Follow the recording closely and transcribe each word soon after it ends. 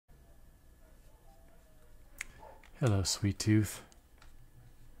Hello, sweet tooth.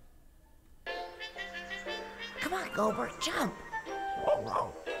 Come on, Gobert, jump. What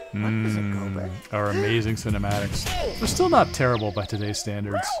was it, Gobert? Our amazing cinematics. They're still not terrible by today's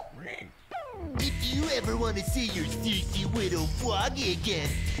standards. If you ever want to see your thirsty widow Froggy again,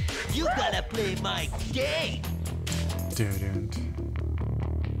 you gotta play my game. Dude.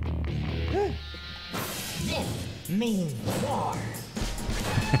 This means war.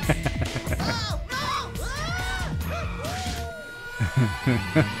 Oh, no!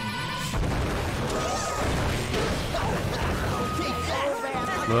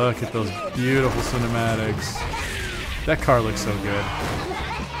 Look at those beautiful cinematics. That car looks so good.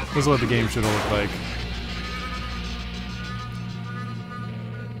 This is what the game should have looked like.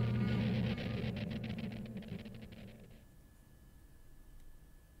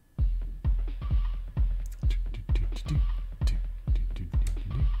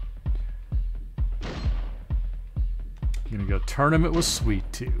 I'm gonna go tournament with Sweet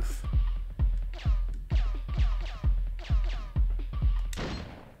Tooth.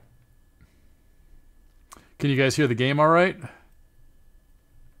 Can you guys hear the game all right?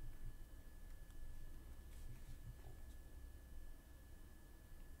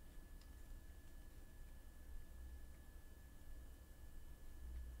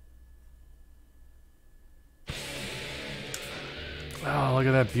 Oh, look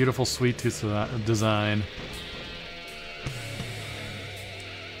at that beautiful Sweet Tooth design.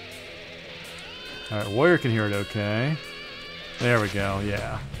 Alright, Warrior can hear it okay. There we go,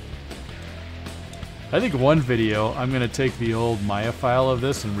 yeah. I think one video, I'm going to take the old Maya file of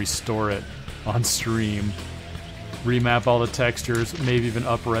this and restore it on stream. Remap all the textures, maybe even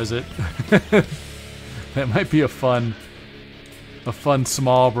up-res it. That might be a fun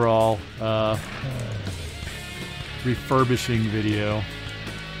small brawl refurbishing video.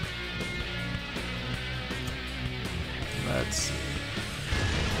 Let's see.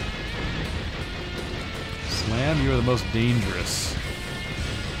 Slam, you are the most dangerous.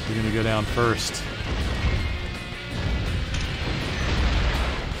 You're going to go down first.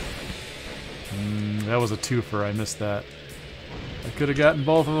 That was a twofer, I missed that. I could have gotten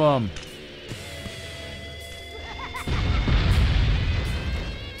both of them.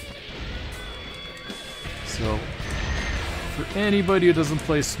 So, for anybody who doesn't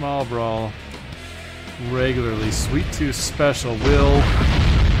play Small Brawl regularly, Sweet Tooth Special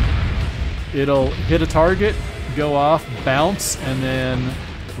it'll hit a target, go off, bounce, and then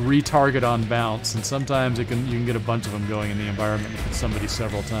retarget on bounce. And sometimes you can get a bunch of them going in the environment and hit somebody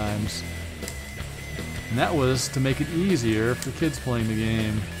several times. And that was to make it easier for kids playing the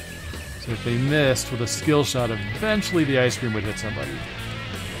game. So if they missed with a skill shot, eventually the ice cream would hit somebody.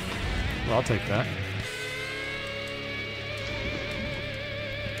 Well, I'll take that.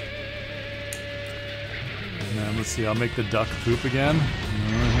 And then let's see, I'll make the duck poop again.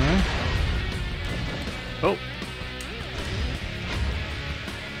 Oh!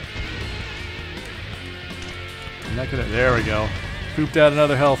 I'm not gonna, there we go. Pooped out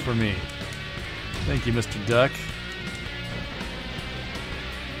another health for me. Thank you, Mr. Duck.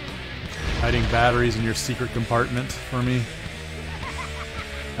 Hiding batteries in your secret compartment for me.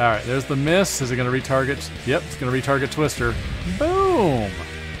 Alright, there's the miss. Is it going to retarget? Yep, it's going to retarget Twister. Boom!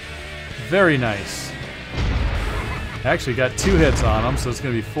 Very nice. Actually got 2 hits on him, so it's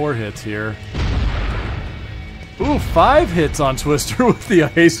going to be 4 hits here. Ooh, 5 hits on Twister with the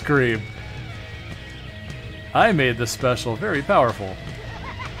ice cream. I made this special very powerful.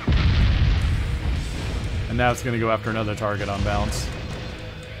 And now it's going to go after another target on bounce.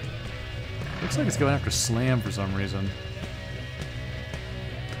 Looks like it's going after Slam for some reason.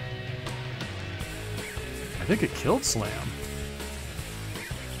 I think it killed Slam.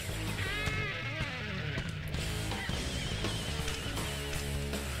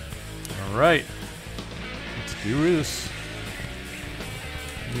 Alright. Let's do this.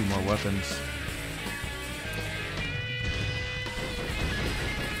 Need more weapons.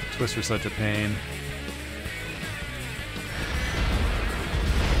 Twister's such a pain.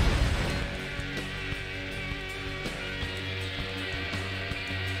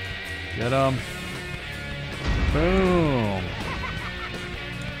 Get him. Boom.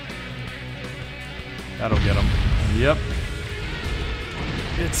 That'll get him. Yep.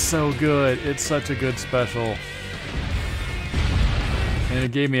 It's so good. It's such a good special. And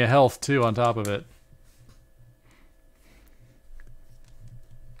it gave me a health too on top of it.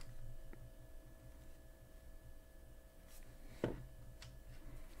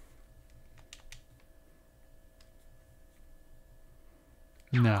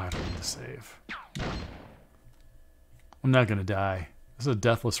 No, I don't need to save. No. I'm not gonna die. This is a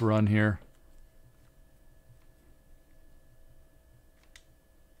deathless run here.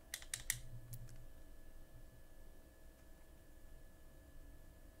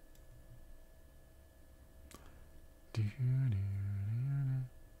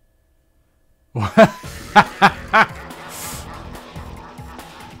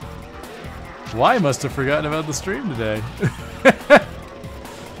 Why must have forgotten about the stream today?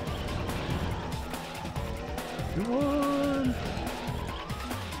 Come on.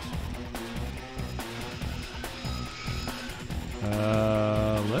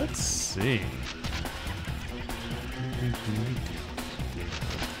 Let's see.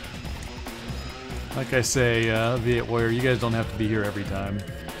 Like I say, V8 Warrior, you guys don't have to be here every time.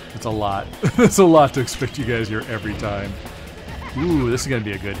 It's a lot. It's a lot to expect you guys here every time. Ooh, this is gonna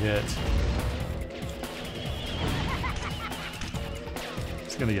be a good hit.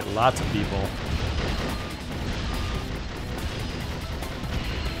 It's gonna get lots of people.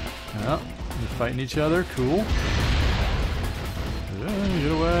 Oh, they're fighting each other. Cool.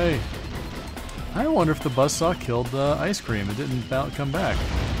 Get away. I wonder if the buzzsaw killed the ice cream. It didn't come back.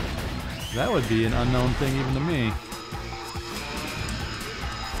 That would be an unknown thing even to me.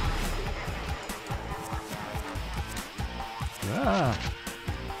 Ah.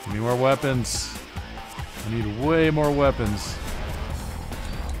 Give me more weapons. I need way more weapons.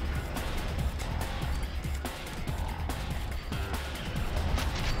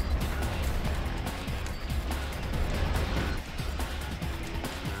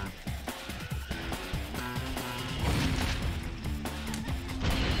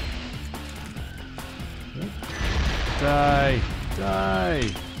 Die! Die!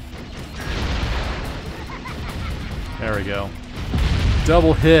 There we go.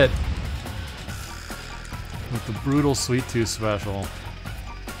 Double hit with the brutal Sweet Tooth special.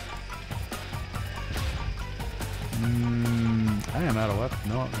 I am out of weapons.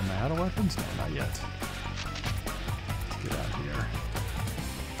 No, am I out of weapons? No, not yet. Let's get out here.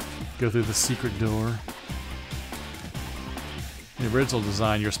 Go through the secret door. In the original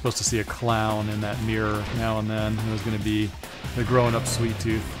design, you're supposed to see a clown in that mirror now and then. It was going to be the grown-up Sweet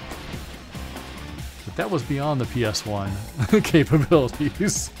Tooth. But that was beyond the PS1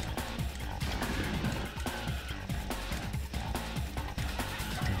 capabilities.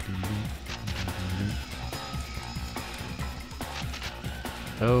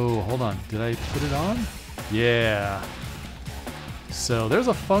 Oh, hold on. Did I put it on? Yeah. So there's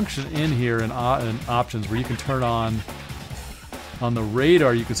a function in here in options where you can turn on the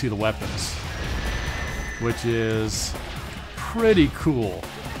radar, you can see the weapons, which is pretty cool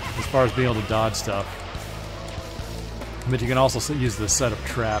as far as being able to dodge stuff. But you can also use the set of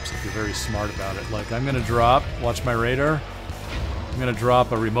traps if you're very smart about it. Like, I'm going to drop, watch my radar, I'm going to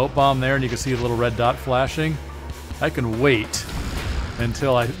drop a remote bomb there and you can see the little red dot flashing. I can wait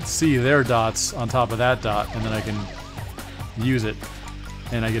until I see their dots on top of that dot and then I can use it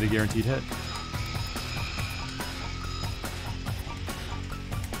and I get a guaranteed hit.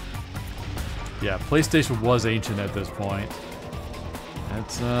 Yeah, PlayStation was ancient at this point.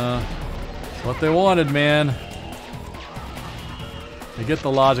 That's what they wanted, man. I get the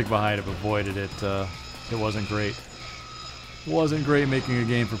logic behind it, but boy, did it wasn't great. It wasn't great making a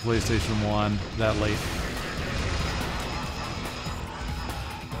game for PlayStation 1 that late.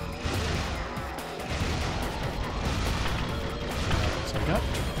 So I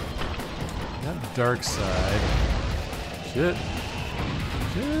got Dark Side. Shit.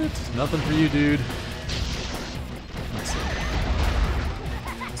 Shit. Nothing for you, dude. Let's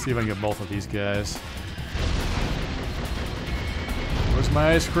see if I can get both of these guys. Where's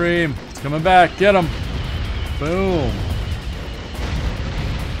my ice cream? It's coming back. Get him. Boom.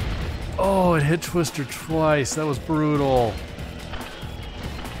 Oh, it hit Twister twice. That was brutal.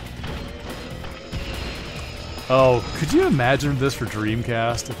 Oh, could you imagine this for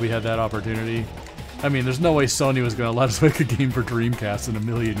Dreamcast if we had that opportunity? I mean, there's no way Sony was going to let us make a game for Dreamcast in a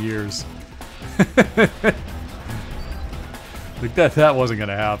million years. Like that wasn't going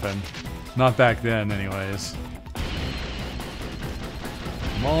to happen. Not back then, anyways.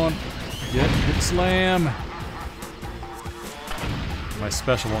 Come on. Get slam. My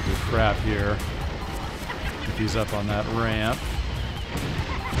special won't do crap here. If he's up on that ramp.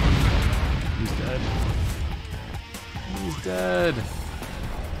 He's dead. He's dead.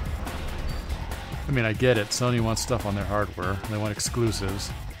 I mean, I get it. Sony wants stuff on their hardware. They want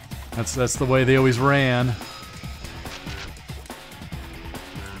exclusives. That's the way they always ran.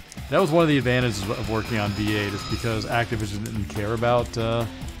 That was one of the advantages of working on V8 is because Activision didn't care about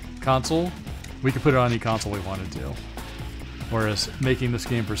console. We could put it on any console we wanted to. Whereas making this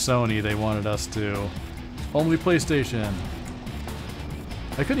game for Sony, they wanted us to only PlayStation.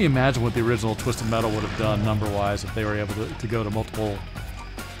 I couldn't imagine what the original Twisted Metal would have done number-wise if they were able to go to multiple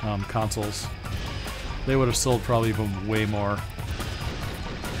consoles. They would have sold probably even way more.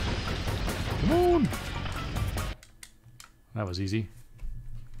 Come on! That was easy.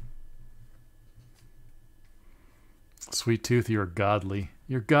 Sweet Tooth, you're godly.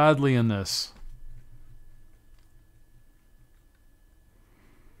 You're godly in this.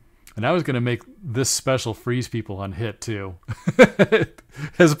 And I was going to make this special freeze people on hit, too.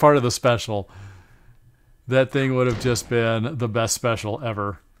 As part of the special. That thing would have just been the best special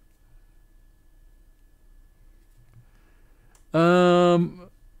ever.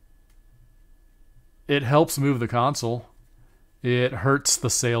 It helps move the console. It hurts the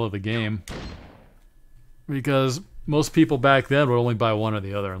sale of the game. Because most people back then would only buy one or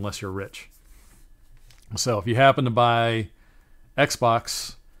the other unless you're rich. So if you happen to buy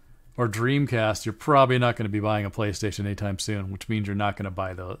Xbox or Dreamcast, you're probably not going to be buying a PlayStation anytime soon, which means you're not going to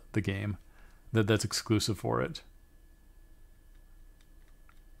buy the game that's exclusive for it.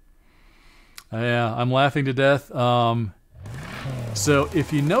 Yeah, I'm laughing to death. So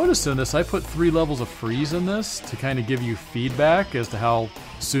if you notice in this, I put 3 levels of freeze in this to kind of give you feedback as to how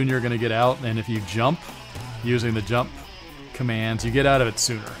soon you're going to get out, and if you jump using the jump commands, you get out of it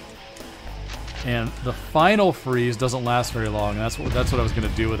sooner. And the final freeze doesn't last very long, and that's what I was going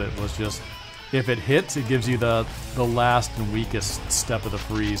to do with it, was just, if it hits, it gives you the last and weakest step of the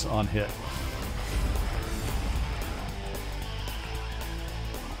freeze on hit.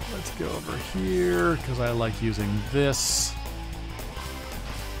 Let's go over here, because I like using this.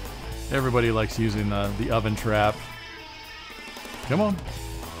 Everybody likes using the oven trap. Come on.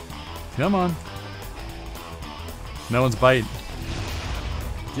 Come on. No one's biting.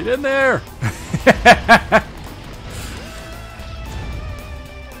 Get in there!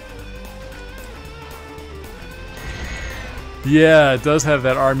 Yeah, it does have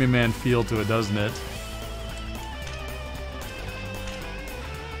that Army Man feel to it, doesn't it?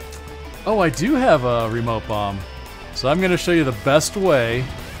 Oh, I do have a remote bomb. So I'm going to show you the best way,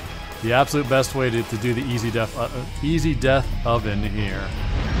 the absolute best way to do the easy death oven here.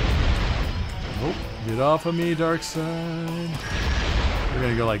 Oh, get off of me, dark side. We're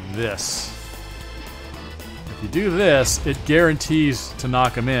going to go like this. If you do this, it guarantees to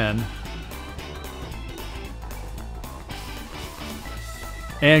knock him in.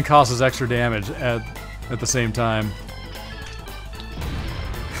 And causes extra damage at the same time.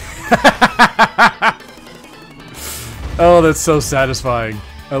 Oh, that's so satisfying.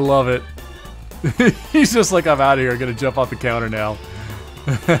 I love it. He's just like, I'm out of here. I'm going to jump off the counter now.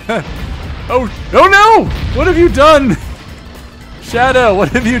 Oh no! What have you done? Shadow, what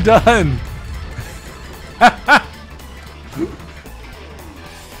have you done?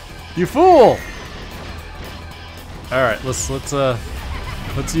 You fool! All right, let's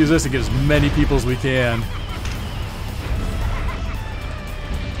use this to get as many people as we can.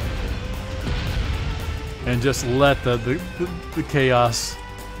 And just let the chaos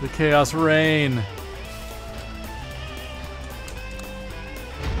reign.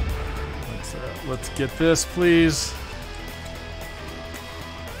 Let's get this, please.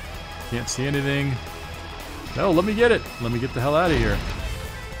 Can't see anything. No, let me get it. Let me get the hell out of here.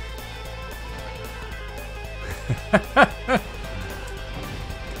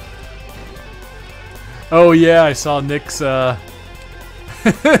 Oh yeah, I saw Nick's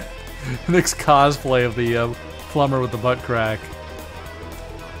Nick's cosplay of the plumber with the butt crack.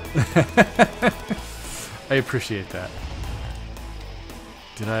 I appreciate that.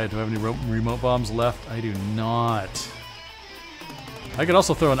 Do I have any remote bombs left? I do not. I could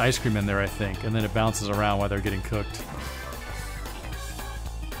also throw an ice cream in there, I think, and then it bounces around while they're getting cooked.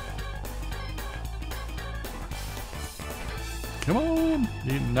 Come on!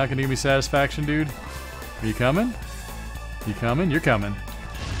 You're not gonna give me satisfaction, dude? Are you coming? You coming? You're coming.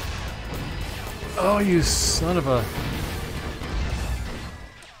 Oh, you son of a...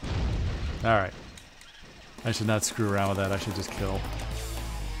 Alright. I should not screw around with that. I should just kill.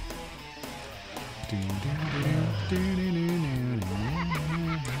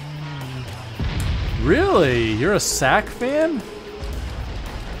 Really? You're a Sack fan?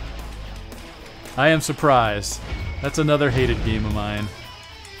 I am surprised. That's another hated game of mine.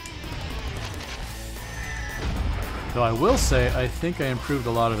 Though I will say, I think I improved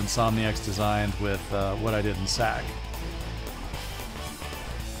a lot of Insomniac's designs with what I did in Sack.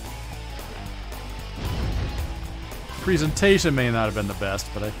 Presentation may not have been the best,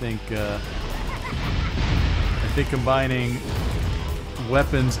 but I think combining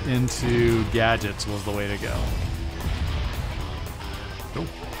weapons into gadgets was the way to go. Oh,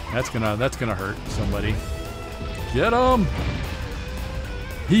 that's gonna hurt somebody. Get him!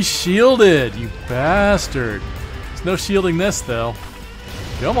 He's shielded, you bastard! There's no shielding this though.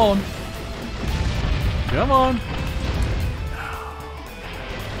 Come on! Come on!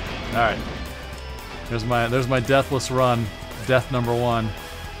 All right. There's my deathless run. Death number 1.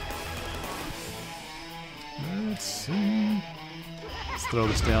 Let's see. Let's throw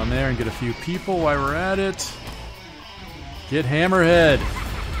this down there and get a few people while we're at it. Get Hammerhead.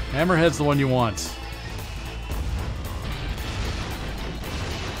 Hammerhead's the one you want.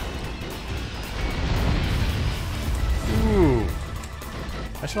 Ooh.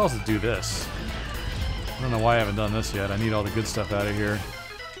 I should also do this. I don't know why I haven't done this yet. I need all the good stuff out of here.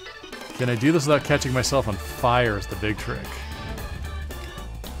 Can I do this without catching myself on fire is the big trick.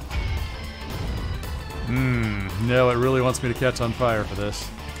 No, it really wants me to catch on fire for this.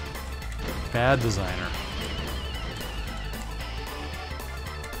 Bad designer.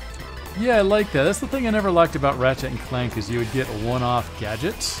 Yeah, I like that. That's the thing I never liked about Ratchet and Clank is you would get one-off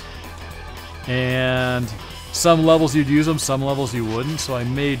gadgets. And some levels you'd use them, some levels you wouldn't. So I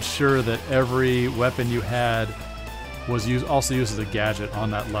made sure that every weapon you had was also used as a gadget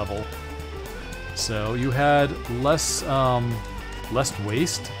on that level. So you had less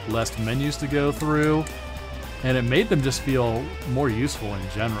waste, less menus to go through, and it made them just feel more useful in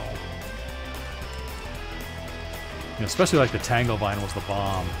general. You know, especially like the Tango Vine was the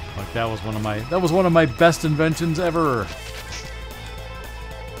bomb. Like that was one of my best inventions ever.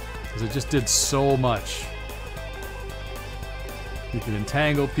 Because it just did so much. You could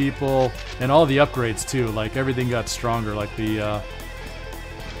entangle people, and all the upgrades too. Like everything got stronger. Like the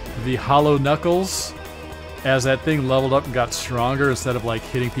Hollow Knuckles, as that thing leveled up and got stronger, instead of like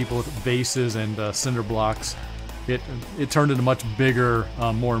hitting people with vases and cinder blocks, it turned into a much bigger,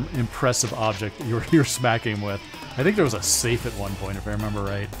 more impressive object that you were smacking with. I think there was a safe at one point, if I remember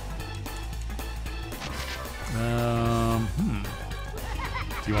right.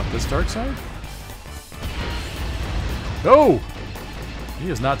 Do you want this dark side? Oh! He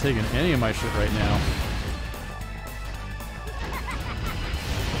is not taking any of my shit right now.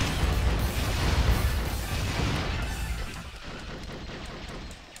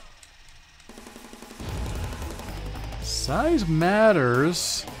 Size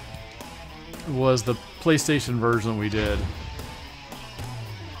Matters was the PlayStation version we did.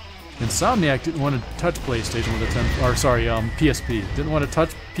 Insomniac didn't want to touch PlayStation with a 10, or sorry, PSP. Didn't want to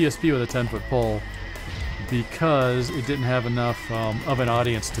touch PSP with a 10-foot pole because it didn't have enough of an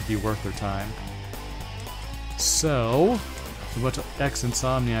audience to be worth their time. So, a bunch of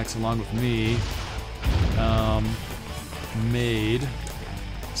ex-Insomniacs along with me made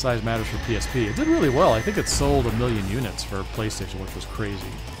Size Matters for PSP. It did really well. I think it sold 1 million units for PlayStation, which was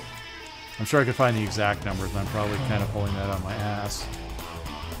crazy. I'm sure I could find the exact numbers, and I'm probably kind of pulling that on my ass.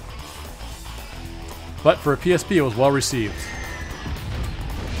 But for a PSP, it was well received.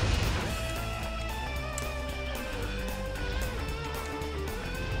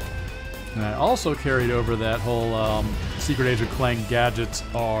 And I also carried over that whole Secret Agent Clank gadgets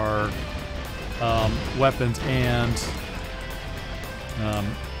are weapons and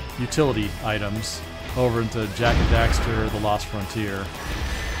utility items over into Jak and Daxter: The Lost Frontier,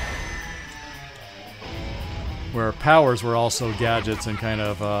 where powers were also gadgets and kind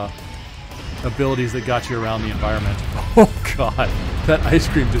of abilities that got you around the environment. Oh god, that ice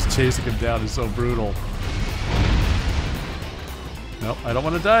cream just chasing him down is so brutal. Nope, I don't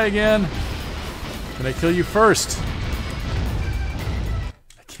want to die again. Can I kill you first?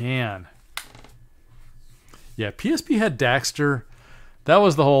 I can. Yeah, PSP had Daxter. That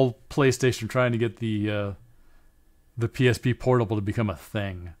was the whole PlayStation trying to get the PSP Portable to become a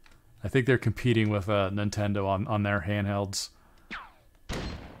thing. I think they're competing with Nintendo on their handhelds.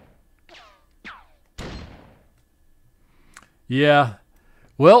 Yeah.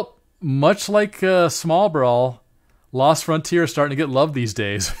 Well, much like Small Brawl, Lost Frontier is starting to get love these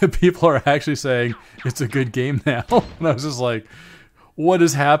days. People are actually saying it's a good game now. And I was just like, what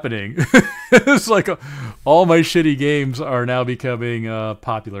is happening? It's like all my shitty games are now becoming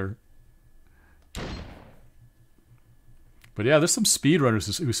popular. But yeah, there's some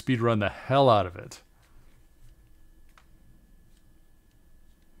speedrunners who speedrun the hell out of it.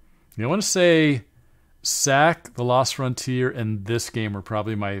 I want to say Sack, The Lost Frontier, and this game are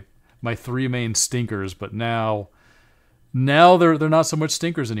probably my three main stinkers, but now they're not so much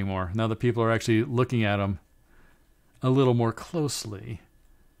stinkers anymore. Now that people are actually looking at them a little more closely.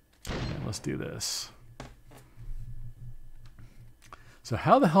 Okay, let's do this. So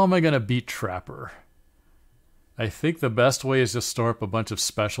how the hell am I going to beat Trapper? I think the best way is just store up a bunch of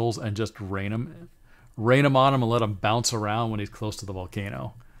specials and just rain him on him and let him bounce around when he's close to the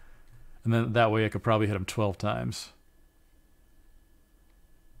volcano. And then that way I could probably hit him 12 times.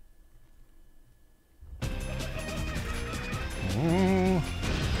 Oh.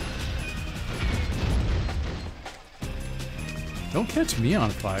 Don't catch me on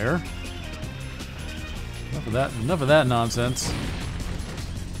fire. Enough of that nonsense.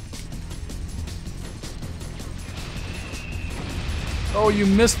 Oh, you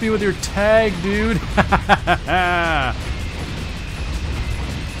missed me with your tag, dude.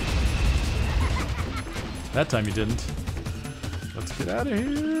 That time you didn't. Let's get out of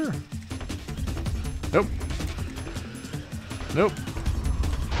here. Nope. Nope.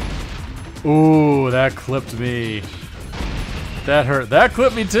 Ooh, that clipped me. That hurt. That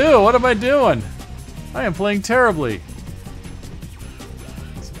clipped me too. What am I doing? I am playing terribly.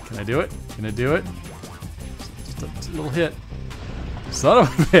 Can I do it? Can I do it? Just a little hit. Son of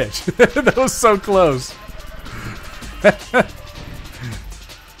a bitch. That was so close.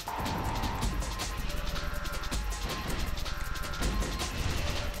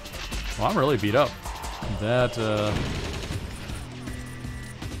 Well, I'm really beat up. That,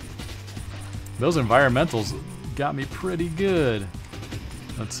 those environmentals got me pretty good.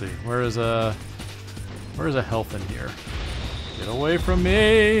 Let's see. Where's a health in here? Get away from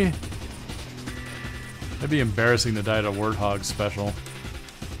me! It'd be embarrassing to die to Warthog special.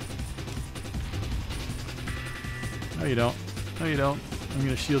 No, you don't. No, you don't. I'm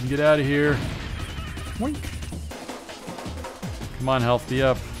gonna shield and get out of here. Wink. Come on, health, be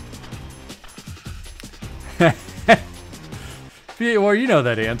up. Well, you know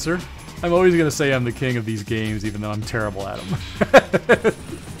that answer. I'm always gonna say I'm the king of these games, even though I'm terrible at them.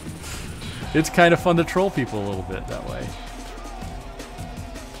 It's kind of fun to troll people a little bit that way.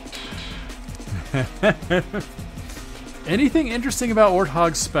 Anything interesting about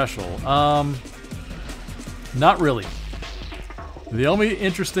Warthog's special? Not really. The only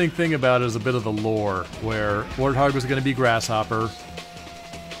interesting thing about it is a bit of the lore, where Warthog was going to be Grasshopper.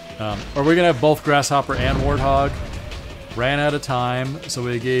 Or we're going to have both Grasshopper and Warthog. Ran out of time, so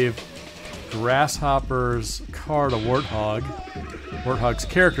we gave Grasshopper's car to Warthog. Warthog's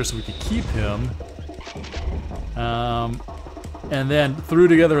character, so we could keep him. And then threw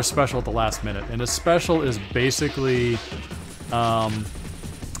together a special at the last minute. And his special is basically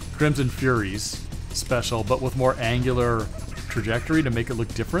Crimson Fury's special, but with more angular trajectory to make it look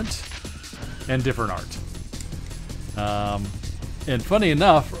different. And different art. And funny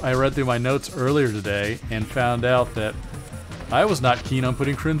enough, I read through my notes earlier today and found out that I was not keen on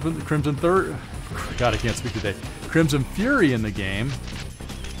putting Crimson Fury in the game.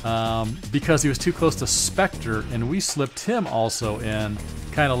 Because he was too close to Spectre, and we slipped him also in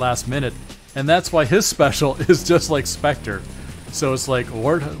kind of last minute, and that's why his special is just like Spectre. So it's like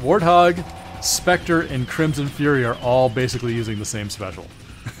Warthog, Spectre, and Crimson Fury are all basically using the same special.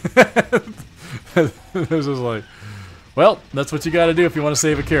 It's just like, well, that's what you got to do if you want to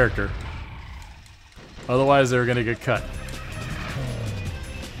save a character. Otherwise, they're going to get cut.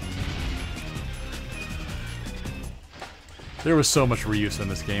 There was so much reuse in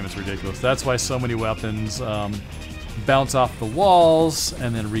this game, it's ridiculous. That's why so many weapons bounce off the walls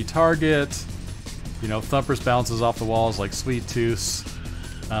and then retarget. You know, Thumper's bounces off the walls like Sweet Tooth's,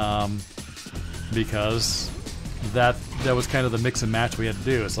 because that was kind of the mix and match we had to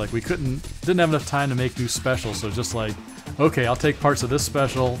do. It's like we didn't have enough time to make new specials, so just like, okay, I'll take parts of this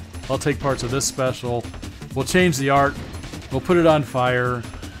special, I'll take parts of this special, we'll change the art, we'll put it on fire,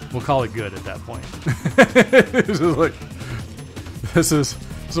 we'll call it good at that point. It's just like, this is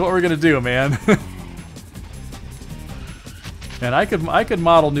what we're gonna do, man. And I could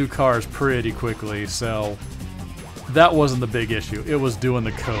model new cars pretty quickly, so that wasn't the big issue. It was doing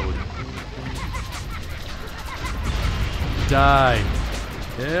the code. Die.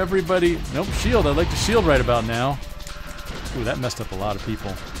 Everybody. Nope, shield. I'd like to shield right about now. Ooh, that messed up a lot of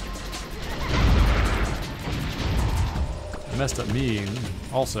people. It messed up me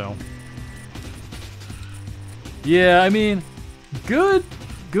also. Yeah, I mean, good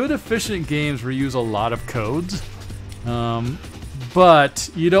efficient games reuse a lot of codes, but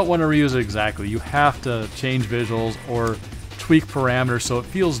you don't want to reuse it exactly. You have to change visuals or tweak parameters so it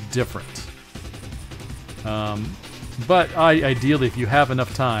feels different. But ideally, if you have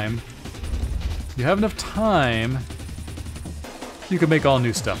enough time, you can make all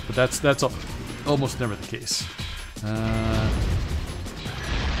new stuff. But that's almost never the case. I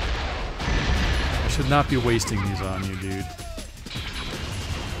should not be wasting these on you, dude.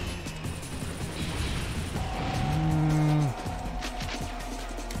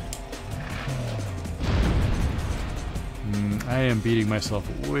 I am beating myself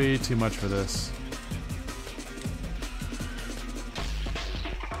way too much for this.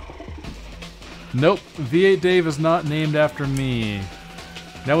 Nope, V8 Dave is not named after me.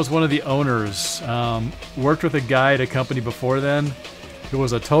 That was one of the owners. Worked with a guy at a company before then who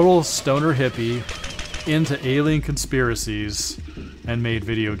was a total stoner hippie into alien conspiracies and made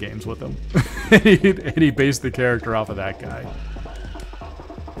video games with them. And he based the character off of that guy.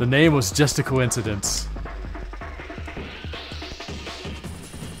 The name was just a coincidence.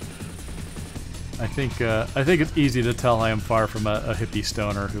 I think it's easy to tell I am far from a hippie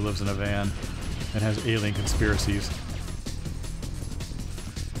stoner who lives in a van and has alien conspiracies.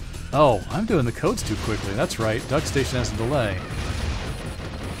 Oh, I'm doing the codes too quickly. That's right. Duck Station has a delay.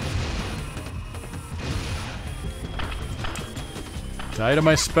 Die to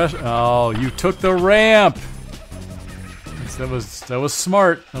my special. Oh, you took the ramp. That was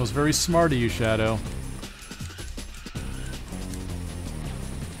smart. That was very smart of you, Shadow.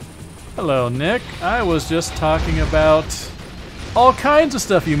 Hello, Nick. I was just talking about all kinds of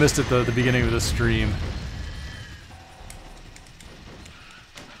stuff you missed at the beginning of the stream.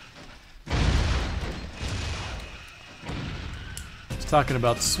 Talking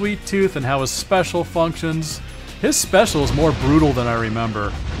about Sweet Tooth and how his special functions. His special is more brutal than I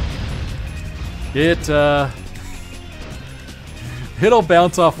remember. It'll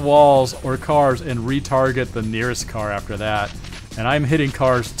bounce off walls or cars and retarget the nearest car after that. And I'm hitting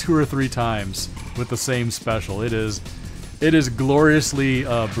cars 2 or 3 times with the same special. It is gloriously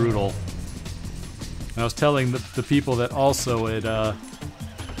brutal. And I was telling the people that also it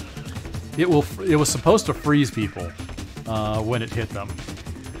was supposed to freeze people when it hit them.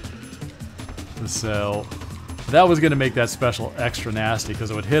 So that was going to make that special extra nasty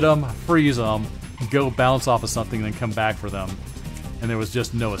because it would hit them, freeze them, go bounce off of something, and then come back for them. And there was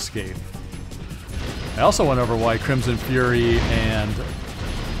just no escape. I also went over why Crimson Fury and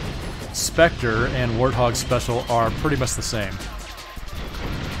Spectre and Warthog Special are pretty much the same.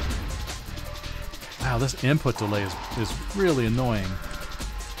 Wow, this input delay is really annoying.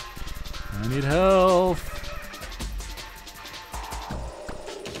 I need help.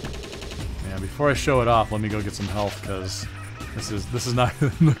 Yeah, before I show it off, let me go get some health because this is not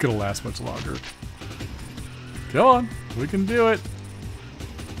gonna last much longer. Come on, we can do it.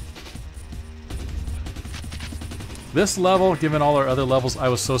 This level, given all our other levels, I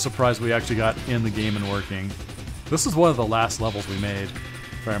was so surprised we actually got in the game and working. This is one of the last levels we made,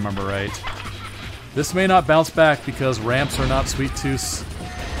 if I remember right. This may not bounce back because ramps are not Sweet Tooth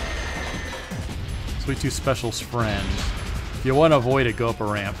Special's friend. If you want to avoid it, go up a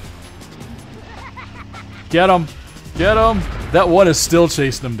ramp. Get him! Get him! That one is still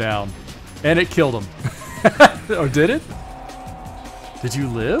chasing him down. And it killed him. Or did it? Did you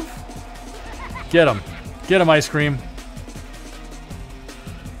live? Get him. Get him, Ice Cream.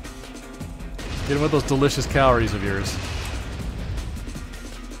 Get him with those delicious calories of yours.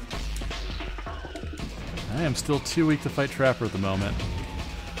 I am still too weak to fight Trapper at the moment.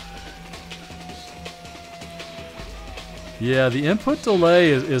 Yeah, the input delay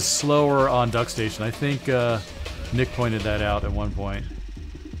is slower on Duck Station. I think Nick pointed that out at one point.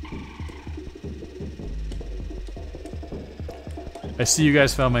 I see you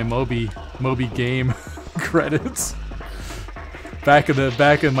guys found my Moby game credits. Back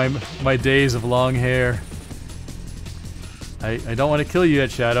in my days of long hair. I don't want to kill you yet,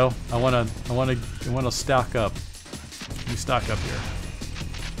 Shadow. I want to stock up. Let me stock up here.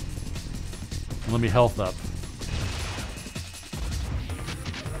 And let me health up.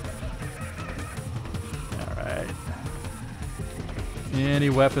 All right. Any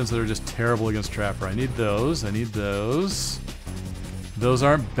weapons that are just terrible against Trapper? I need those. I need those. Those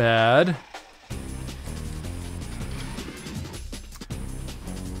aren't bad.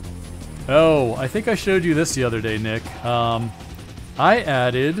 Oh, I think I showed you this the other day, Nick. I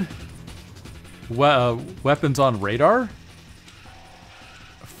added weapons on radar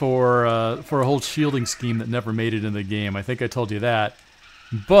for a whole shielding scheme that never made it in the game. I think I told you that.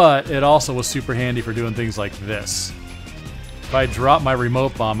 But it also was super handy for doing things like this. If I drop my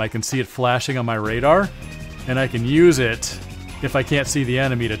remote bomb, I can see it flashing on my radar, and I can use it if I can't see the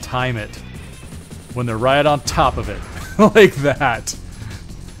enemy to time it when they're right on top of it. Like that.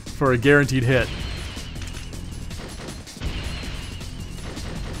 For a guaranteed hit.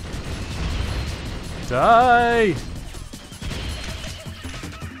 Die!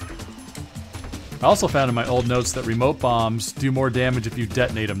 I also found in my old notes that remote bombs do more damage if you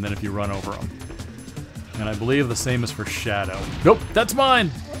detonate them than if you run over them. And I believe the same is for Shadow. Nope, that's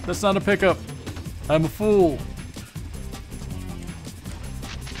mine! That's not a pickup. I'm a fool.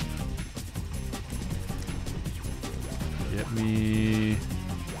 Get me...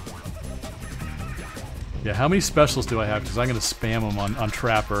 Yeah, how many specials do I have? Because I'm going to spam them on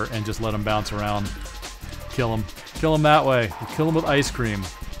Trapper and just let him bounce around. Kill him. Kill him that way. We'll kill him with Ice Cream.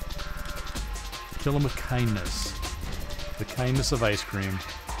 Kill him with kindness. The kindness of Ice Cream.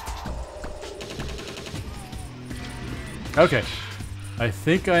 Okay. I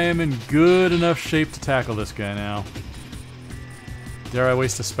think I am in good enough shape to tackle this guy now. Dare I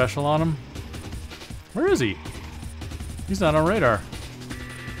waste a special on him? Where is he? He's not on radar.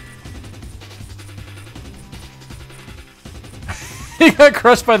 He got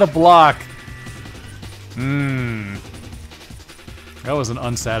crushed by the block. That was an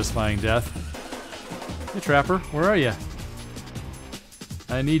unsatisfying death. Hey, Trapper, where are you?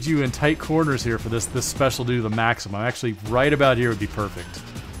 I need you in tight corners here for this special to do the maximum. Actually, right about here would be perfect.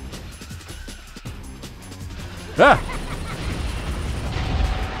 Ah!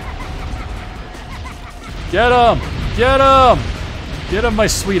 Get him! Get him! Get him, my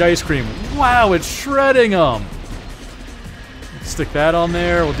sweet ice cream. Wow, it's shredding him! Stick that on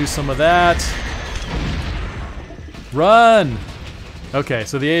there. We'll do some of that. Run! Okay,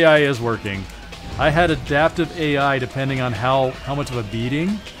 so the AI is working. I had adaptive AI depending on how much of a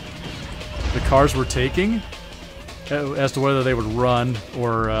beating the cars were taking as to whether they would run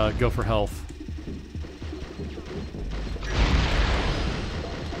or go for health.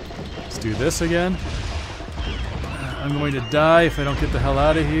 Let's do this again. I'm going to die if I don't get the hell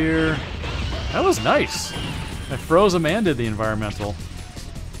out of here. That was nice. I froze him and did the environmental.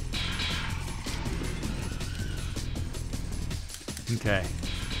 Okay.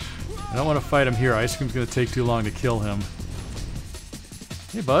 I don't want to fight him here. Ice cream's going to take too long to kill him.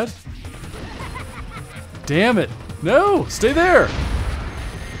 Hey, bud. Damn it. No! Stay there!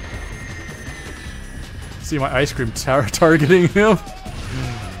 See my ice cream targeting him?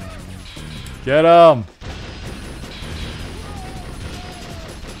 Get him!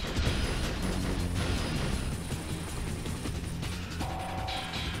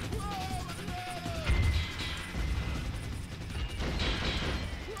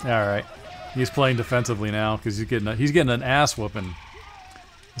 Alright. He's playing defensively now because he's getting an ass whooping.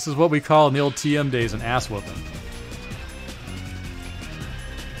 This is what we call in the old TM days an ass whooping.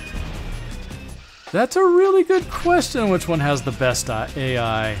 That's a really good question, which one has the best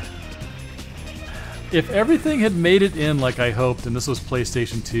AI. If everything had made it in like I hoped and this was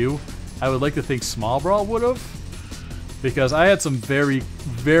PlayStation 2, I would like to think Small Brawl would have. Because I had some very,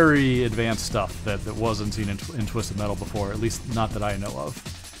 very advanced stuff that wasn't seen in Twisted Metal before, at least not that I know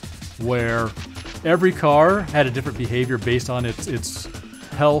of. Where every car had a different behavior based on its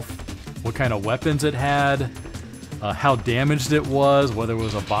health, what kind of weapons it had, how damaged it was, whether it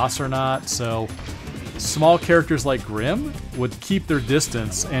was a boss or not. So small characters like Grim would keep their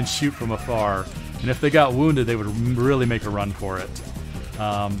distance and shoot from afar. And if they got wounded, they would really make a run for it.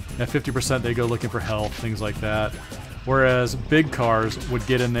 At 50%, they go looking for health, things like that. Whereas big cars would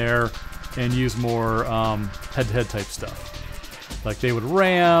get in there and use more head-to-head type stuff. Like they would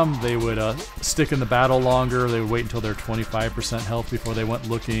ram, they would stick in the battle longer, they would wait until they're 25% health before they went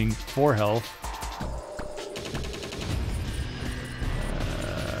looking for health.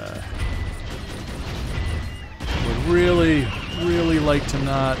 Would really, really like to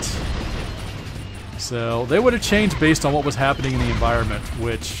not. So they would have changed based on what was happening in the environment,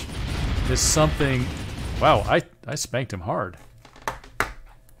 which is something. Wow, I spanked him hard.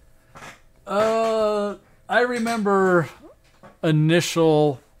 I remember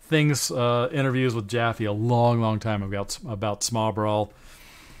initial interviews with Jaffe a long time ago about Small Brawl.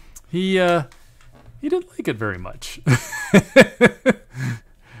 He didn't like it very much.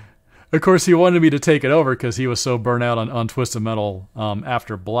 Of course, he wanted me to take it over because he was so burnt out on Twisted Metal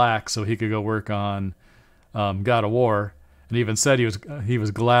after Black, so he could go work on God of War, and even said he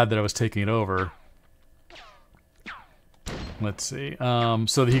was glad that I was taking it over. Let's see,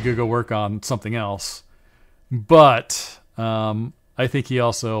 so that he could go work on something else. But I think he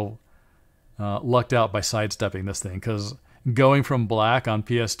also lucked out by sidestepping this thing, because going from Black on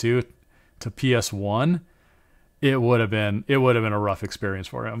PS2 to PS1, it would have been a rough experience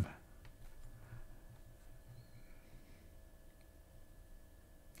for him.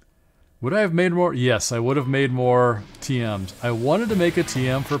 Would I have made more? Yes, I would have made more TMs. I wanted to make a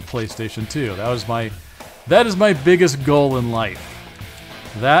TM for PlayStation 2. That is my biggest goal in life.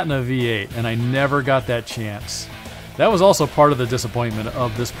 That and a V8, and I never got that chance. That was also part of the disappointment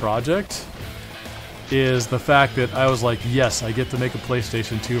of this project, is the fact that I was like, yes, I get to make a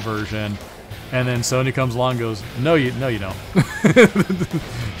PlayStation 2 version, and then Sony comes along and goes, no you don't.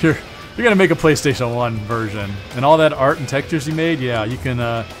 You're gonna make a PlayStation 1 version, and all that art and textures you made, yeah, you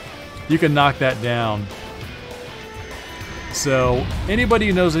can knock that down. So anybody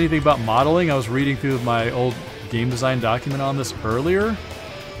who knows anything about modeling, I was reading through my old game design document on this earlier,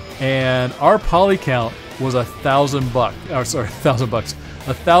 and our poly count was 1,000 bucks. Oh, sorry, 1,000 bucks.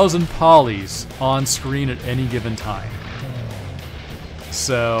 1,000 polys on screen at any given time.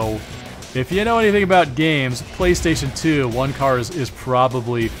 So if you know anything about games, PlayStation 2, one car is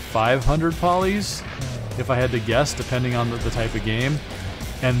probably 500 polys, if I had to guess, depending on the type of game.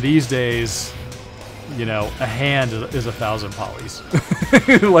 And these days, you know, a hand is 1,000 polys.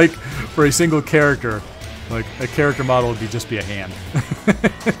 Like, for a single character, Like, a character model would just be a hand.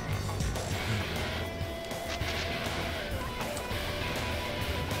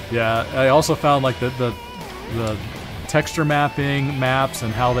 Yeah, I also found like the texture mapping maps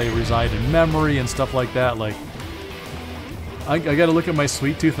and how they reside in memory and stuff like that. Like, I gotta look at my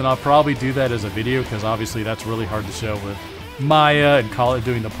Sweet Tooth, and I'll probably do that as a video because obviously that's really hard to show with Maya and call it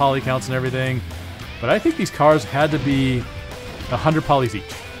doing the poly counts and everything. But I think these cars had to be 100 polys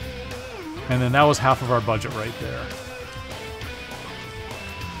each, and then that was half of our budget right there.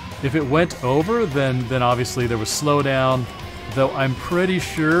 If it went over, then obviously there was slowdown. Though I'm pretty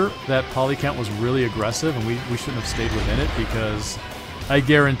sure that poly count was really aggressive, and we shouldn't have stayed within it because I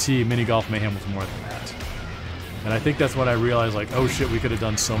guarantee Mini Golf Mayhem was more than that. And I think that's when I realized, like, oh shit, we could have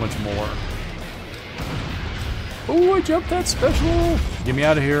done so much more. Oh, I jumped that special! Get me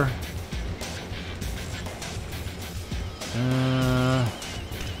out of here.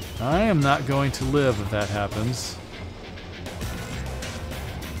 I am not going to live if that happens.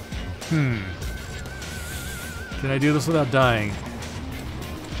 Can I do this without dying?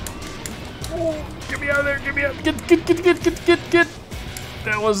 Oh, get me out of there! Get me out! Get!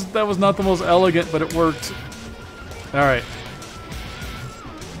 That was not the most elegant, but it worked. All right.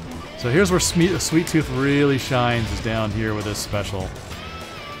 So here's where Sweet Tooth really shines, is down here with this special.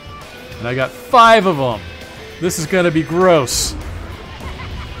 And I got 5 of them. This is gonna be gross.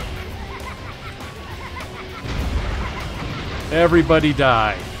 Everybody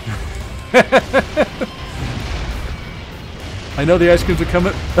die. I know the ice creams are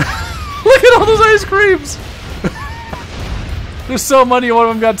coming. Look at all those ice creams! There's so many, one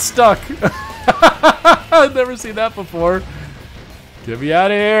of them got stuck. I've never seen that before. Get me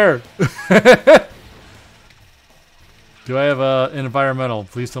out of here. Do I have an environmental?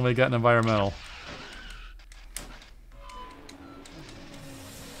 Please tell me I got an environmental.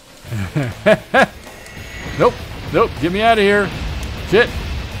 Nope. Nope. Get me out of here. Shit.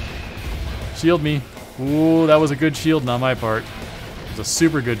 Shield me. Ooh, that was a good shielding on my part. It was a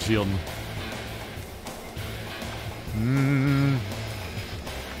super good shielding.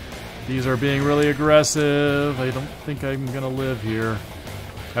 These are being really aggressive. I don't think I'm gonna live here.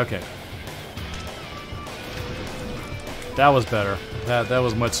 Okay. That was better. That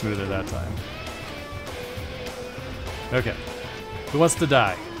was much smoother that time. Okay. Who wants to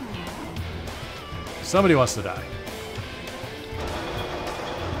die? Somebody wants to die.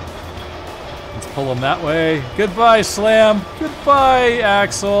 Let's pull him that way. Goodbye, Slam. Goodbye,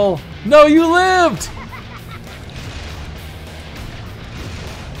 Axel. No, you lived!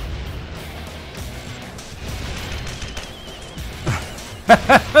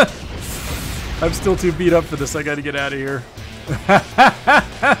 I'm still too beat up for this. I gotta get out of here.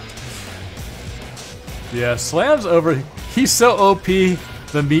 Yeah, Slam's over. He's so OP,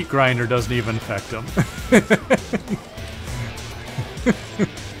 the meat grinder doesn't even affect him.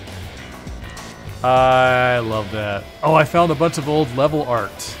 I love that. Oh, I found a bunch of old level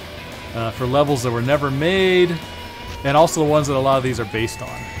art for levels that were never made, and also the ones that a lot of these are based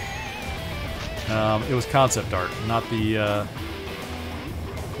on. It was concept art, not the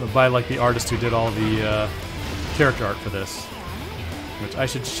by like the artist who did all the character art for this, which I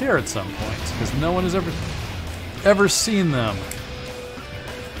should share at some point because no one has ever seen them.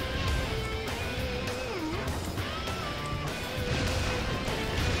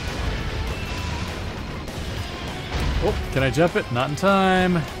 Oh, can I jump it? Not in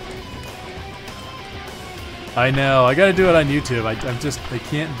time. I know. I gotta do it on YouTube. I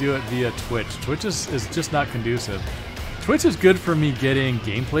can't do it via Twitch. Twitch is just not conducive. Twitch is good for me getting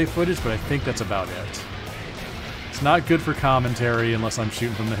gameplay footage, but I think that's about it. It's not good for commentary unless I'm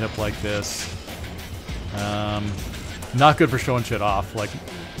shooting from the hip like this. Not good for showing shit off, like,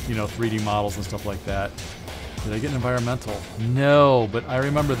 you know, 3D models and stuff like that. Did I get an environmental? No, but I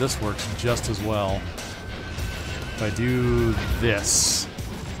remember this works just as well. If I do this,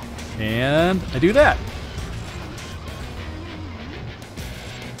 and I do that.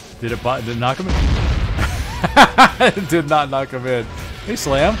 Did it knock him in? It did not knock him in. Hey,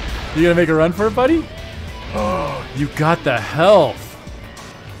 Slam. You gonna make a run for it, buddy? Oh, you got the health.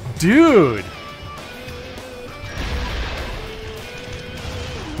 Dude.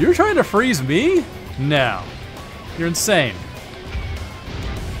 You're trying to freeze me? No. You're insane.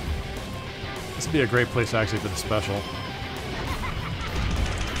 This would be a great place to actually put a special.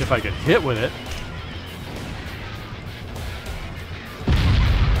 If I could hit with it.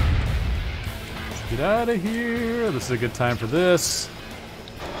 Get out of here. This is a good time for this.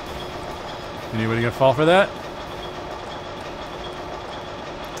 Anybody gonna fall for that?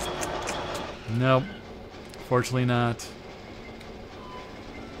 Nope. Fortunately not.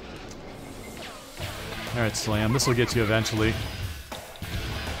 Alright, Slam. This will get you eventually.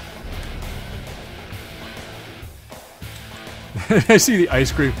 I see the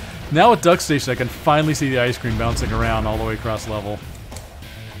ice cream. Now at Duck Station, I can finally see the ice cream bouncing around all the way across level.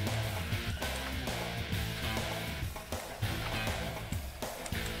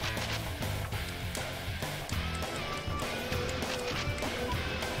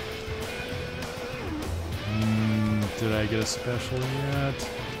 Did I get a special yet?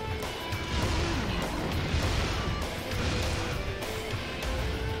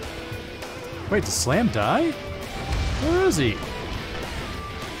 Wait, did Slam die? Where is he?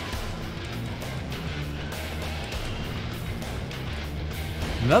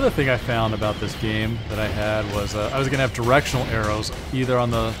 Another thing I found about this game that I had was I was going to have directional arrows either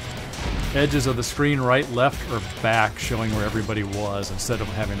on the edges of the screen, right, left, or back, showing where everybody was instead of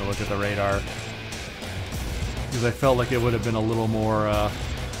having to look at the radar. Because I felt like it would have been a little more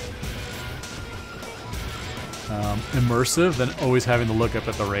immersive than always having to look up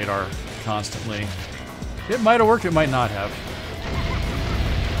at the radar constantly. It might have worked, it might not have.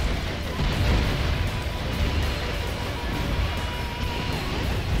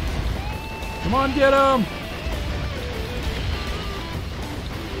 Come on, get him!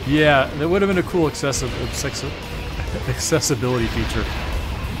 Yeah, that would have been a cool accessibility feature.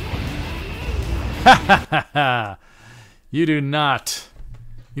 Ha ha ha ha! You do not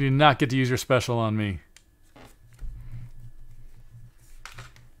get to use your special on me.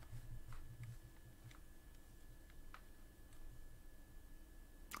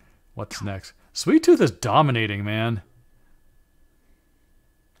 What's next? Sweet Tooth is dominating, man.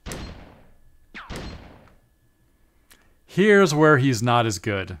 Here's where he's not as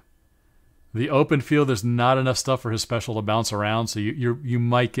good. The open field, there's not enough stuff for his special to bounce around, so you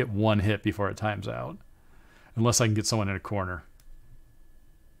might get one hit before it times out. Unless I can get someone in a corner.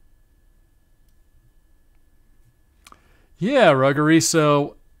 Yeah, Ruggery,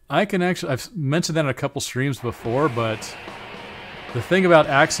 so I can actually... I've mentioned that in a couple streams before, but... The thing about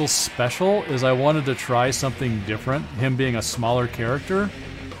Axel's special is I wanted to try something different, him being a smaller character.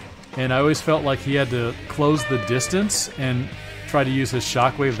 And I always felt like he had to close the distance and try to use his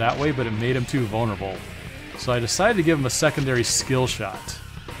shockwave that way, but it made him too vulnerable. So I decided to give him a secondary skill shot.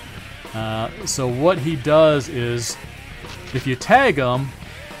 So what he does is, if you tag him,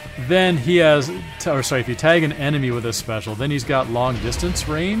 then he has... if you tag an enemy with a special, then he's got long distance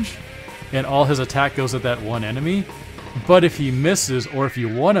range, and all his attack goes at that one enemy. But if he misses, or if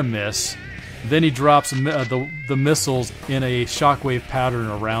you want to miss, then he drops the missiles in a shockwave pattern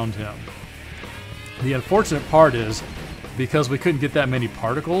around him. The unfortunate part is, because we couldn't get that many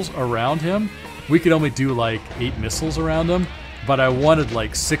particles around him, we could only do like 8 missiles around him, but I wanted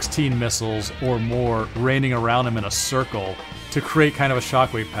like 16 missiles or more raining around him in a circle to create kind of a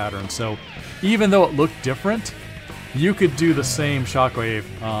shockwave pattern. So even though it looked different, you could do the same shockwave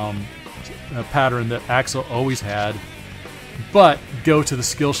pattern that Axel always had, but go to the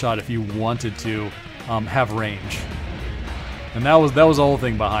skill shot if you wanted to have range. And that was the whole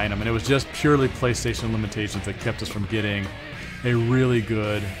thing behind him, and it was just purely PlayStation limitations that kept us from getting a really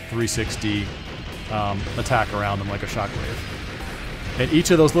good 360 attack around him like a shockwave. And each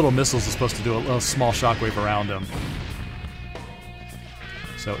of those little missiles is supposed to do a small shockwave around him.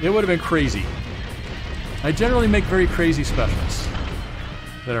 So it would have been crazy. I generally make very crazy specials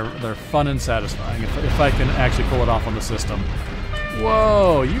that are fun and satisfying if I can actually pull it off on the system.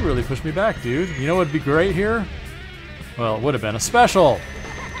 Whoa, you really pushed me back, dude. You know what would be great here? Well, it would have been a special.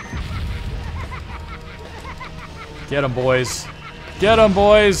 Get 'em, boys. Get 'em,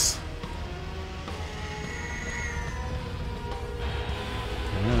 boys.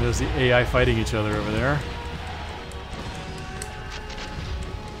 And then there's the AI fighting each other over there.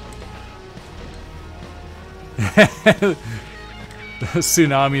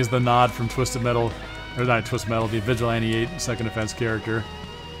 Tsunami is the nod from Twisted Metal, or not Twisted Metal, the Vigilante 8 second offense character.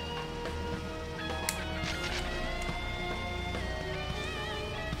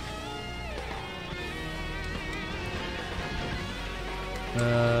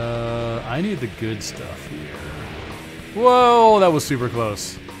 I need the good stuff here. Whoa, that was super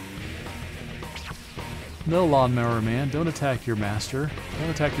close. No, Lawnmower Man, don't attack your master. Don't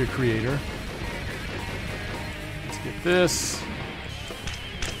attack your creator. Let's get this.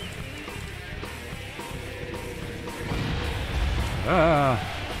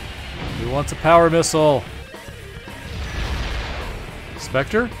 He wants a power missile.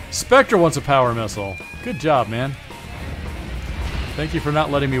 Spectre? Spectre wants a power missile. Good job, man. Thank you for not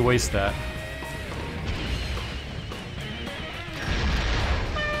letting me waste that.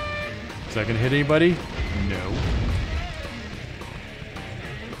 Is that gonna hit anybody? No.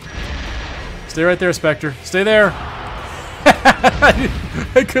 Stay right there, Spectre. Stay there.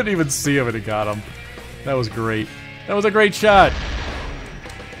 I couldn't even see him and it got him. That was great. That was a great shot.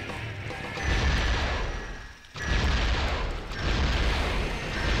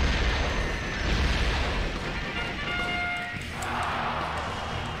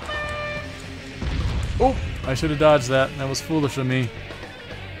 Oh, I should have dodged that. That was foolish of me.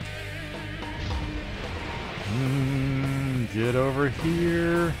 Get over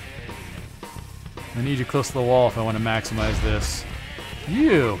here. I need you close to the wall if I want to maximize this.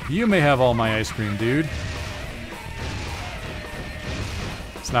 You may have all my ice cream, dude.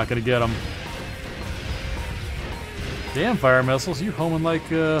 It's not gonna get him. Damn, fire missiles, you homing like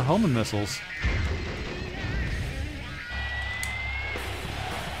homing missiles.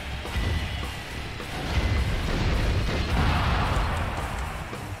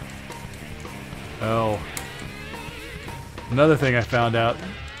 Oh. Another thing I found out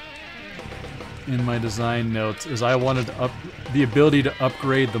in my design notes is I wanted the ability to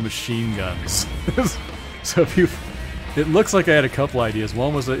upgrade the machine guns. So it looks like I had a couple ideas.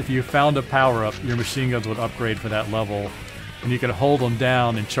 One was that if you found a power-up, your machine guns would upgrade for that level, and you could hold them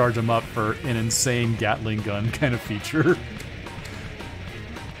down and charge them up for an insane Gatling gun kind of feature.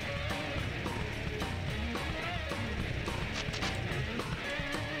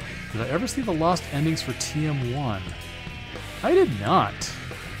 Did I ever see the lost endings for TM1? I did not.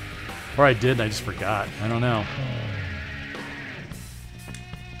 Or I did, and I just forgot. I don't know.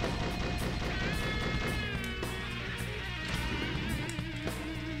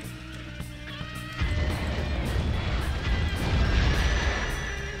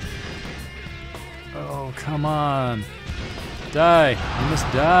 Oh, come on. Die. You must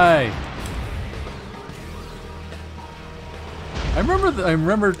die. I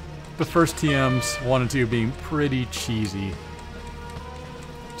remember the first TMs 1 and 2 being pretty cheesy.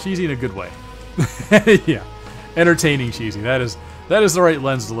 Cheesy in a good way. Yeah. Entertaining cheesy. That is the right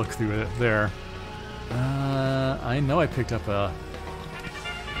lens to look through it there. I know I picked up a...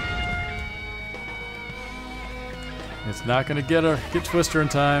 It's not gonna get Twister in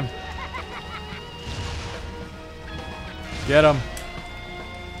time. Get him.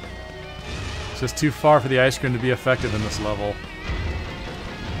 It's just too far for the ice cream to be effective in this level.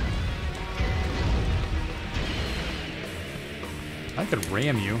 I could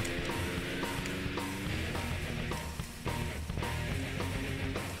ram you.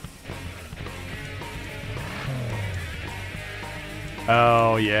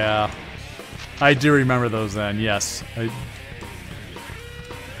 Oh, yeah. I do remember those then, yes.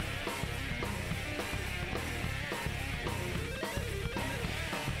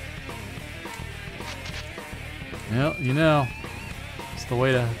 Well, you know, it's the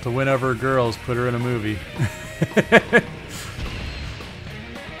way to win over a girl is put her in a movie.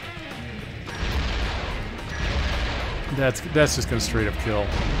 That's just gonna straight up kill.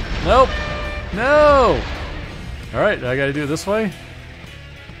 Nope! No! Alright, I gotta do it this way?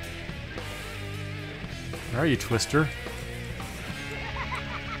 Where are you, Twister?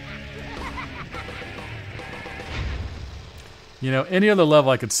 You know, any other level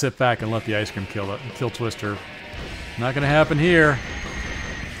I could sit back and let the ice cream kill Twister. Not gonna happen here.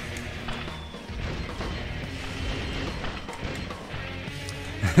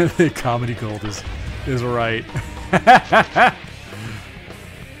 The comedy gold is right.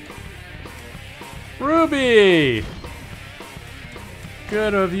 Ruby!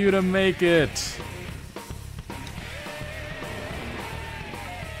 Good of you to make it.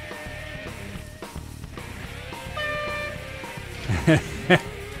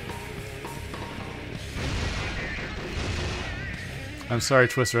 I'm sorry,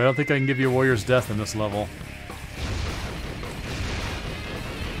 Twister. I don't think I can give you a warrior's death in this level.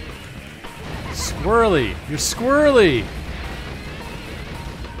 Squirrely! You're squirrely!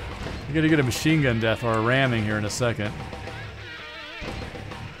 You're gonna get a machine gun death or a ramming here in a second.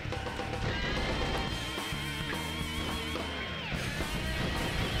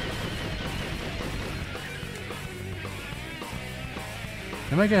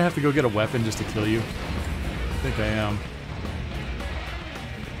 Am I gonna have to go get a weapon just to kill you? I think I am.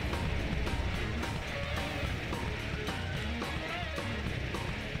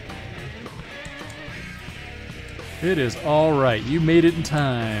 It is all right. You made it in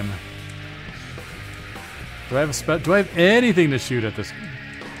time. Do I have do I have anything to shoot at this?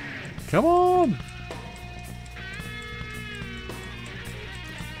 Come on!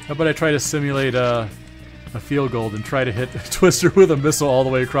 How about I try to simulate a field goal and try to hit Twister with a missile all the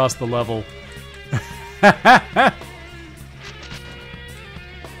way across the level?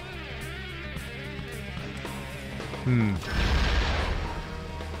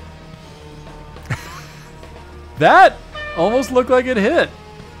 That almost looked like it hit.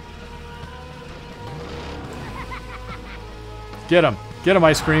 Get him. Get him,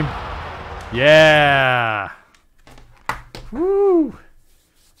 ice cream. Yeah. Woo.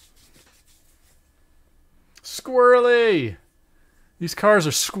 Squirrely. These cars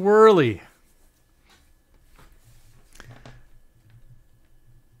are squirrely.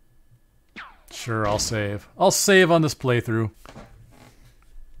 Sure, I'll save. I'll save on this playthrough.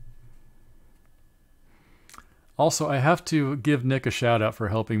 Also, I have to give Nick a shout out for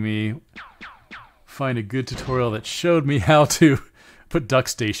helping me find a good tutorial that showed me how to put Duck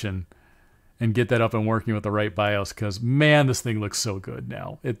Station and get that up and working with the right BIOS, because man, this thing looks so good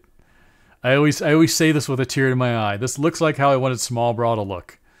now. I always say this with a tear in my eye. This looks like how I wanted Small Brawl to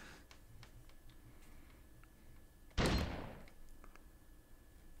look.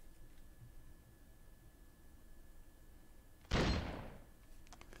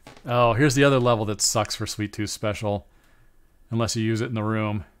 Oh, here's the other level that sucks for Sweet Tooth Special. Unless you use it in the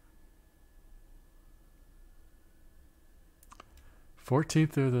room.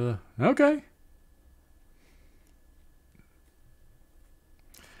 14th through the... Okay.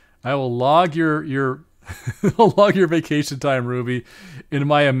 I will log your I'll log your vacation time, Ruby, in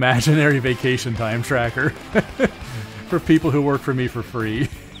my imaginary vacation time tracker for people who work for me for free.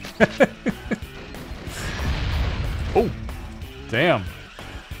 Oh, damn.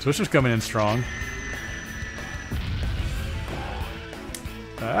 Twister's coming in strong.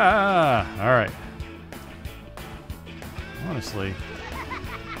 Ah, all right. Honestly.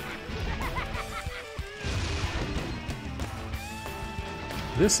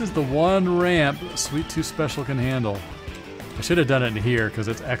 This is the one ramp Sweet Tooth Special can handle. I should have done it in here because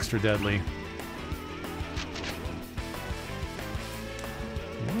it's extra deadly.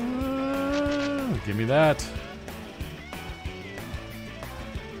 Give me that.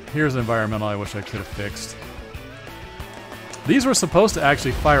 Here's an environmental I wish I could have fixed. These were supposed to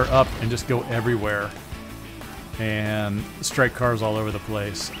actually fire up and just go everywhere and strike cars all over the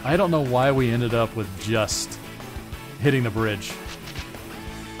place. I don't know why we ended up with just hitting the bridge.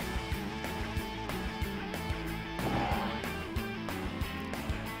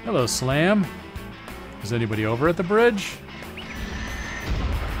 Hello, Slam. Is anybody over at the bridge?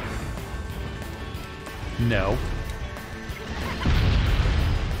 No.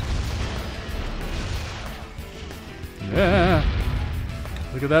 Yeah.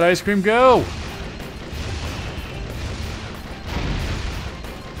 Look at that ice cream go.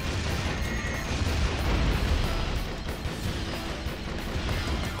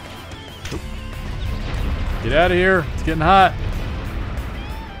 Get out of here. It's getting hot.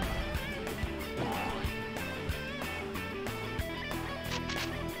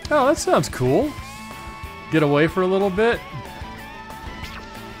 Oh, that sounds cool. Get away for a little bit.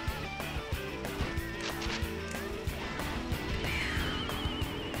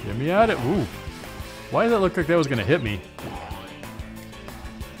 Get me out of it. Ooh. Why did that look like that was going to hit me?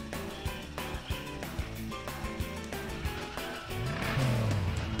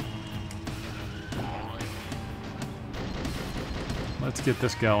 Let's get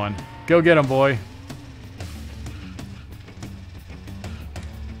this going. Go get him, boy.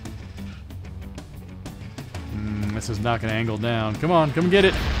 This is not going to angle down. Come on, come get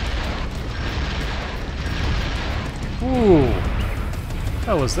it. Ooh.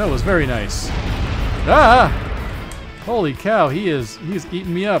 That was very nice. Ah! Holy cow, he's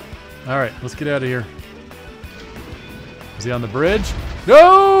eating me up. All right, let's get out of here. Is he on the bridge?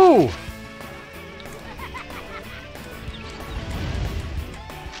 No!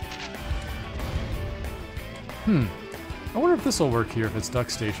 I wonder if this will work here if it's Duck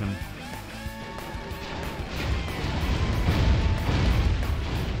Station.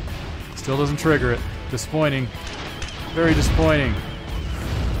 Still doesn't trigger it. Disappointing. Very disappointing.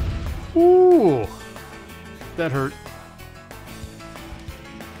 Ooh. That hurt.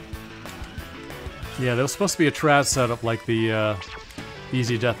 Yeah, there was supposed to be a trap setup like the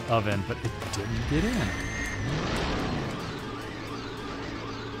Easy Death Oven, but it didn't get in.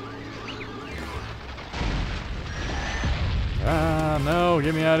 Ah, no,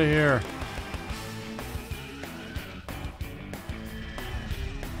 get me out of here.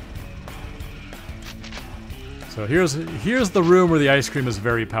 So here's the room where the ice cream is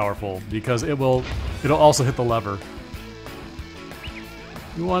very powerful because it'll also hit the lever.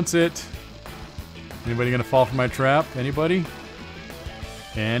 Who wants it? Anybody gonna fall for my trap? Anybody?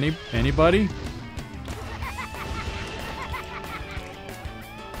 Anybody?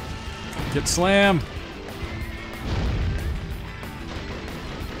 Get Slam!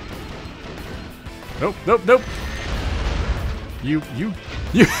 Nope, nope, nope! You!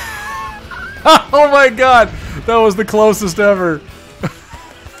 Oh my god! That was the closest ever.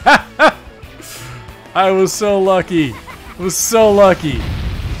 I was so lucky. I was so lucky.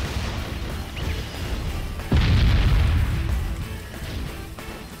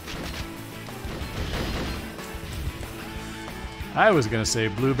 I was gonna say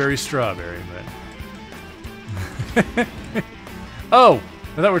blueberry strawberry, but oh,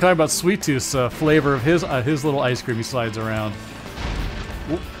 I thought we were talking about Sweet Tooth's flavor of his little ice cream he slides around.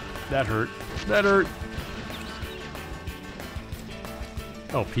 Oop, that hurt. That hurt.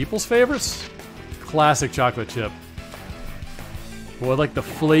 Oh, people's favorites? Classic chocolate chip. Well, I like the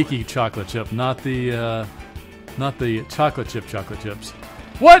flaky chocolate chip, not the chocolate chips.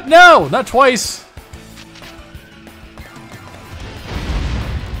 What? No, not twice.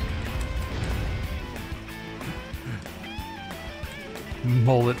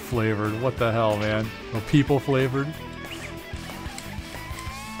 Mullet flavored. What the hell, man? Oh, people flavored?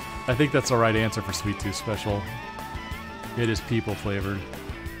 I think that's the right answer for Sweet Tooth Special. It is people flavored.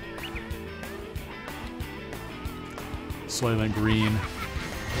 Soylent Green.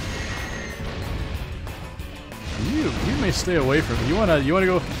 You may stay away from it. You wanna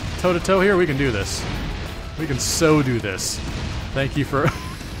go toe to toe here? We can do this. We can so do this. Thank you for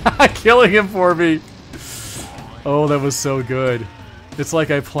killing him for me. Oh, that was so good. It's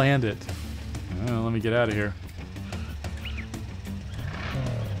like I planned it. Oh, let me get out of here.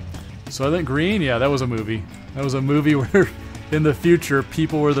 Soylent Green? Yeah, that was a movie. That was a movie where in the future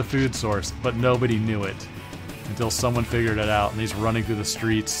people were the food source, but nobody knew it until someone figured it out, and he's running through the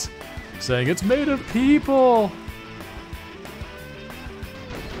streets saying, "It's made of people!"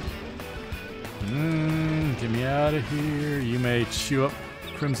 Get me out of here. You may chew up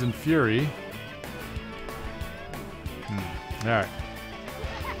Crimson Fury. Alright.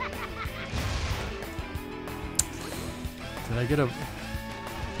 Did I get a...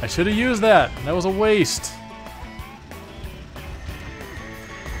 I should have used that. That was a waste.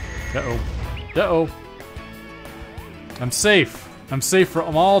 Uh-oh. Uh-oh. I'm safe. I'm safe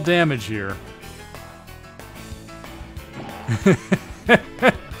from all damage here.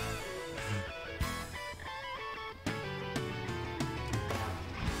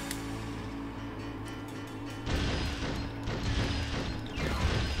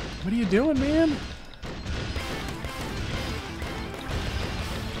 What are you doing, man?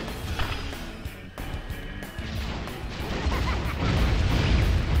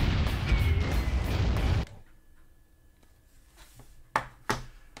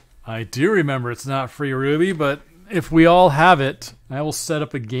 I do remember it's not free, Ruby, but if we all have it, I will set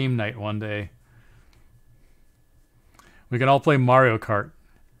up a game night one day. We can all play Mario Kart.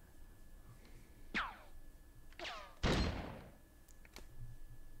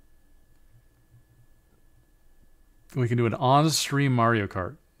 We can do an on-stream Mario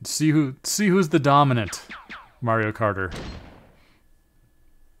Kart. See who's the dominant Mario Karter.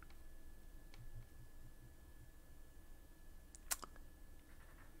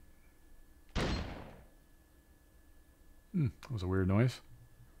 That was a weird noise.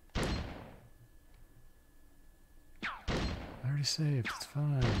 I already saved. It's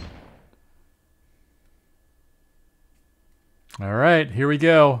fine. All right, here we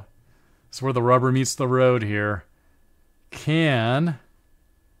go. This is where the rubber meets the road here. Can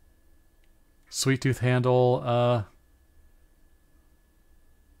Sweet Tooth handle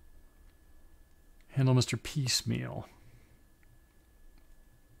Mr. Piecemeal?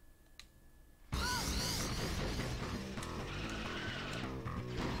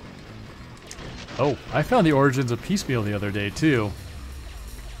 Oh, I found the origins of Piecemeal the other day too.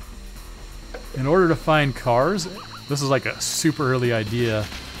 In order to find cars, this is like a super early idea.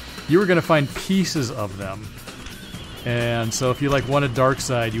 You were gonna find pieces of them. And so if you like wanted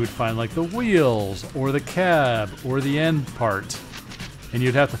Darkseid, you would find like the wheels, or the cab, or the end part. And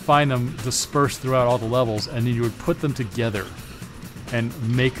you'd have to find them dispersed throughout all the levels, and then you would put them together and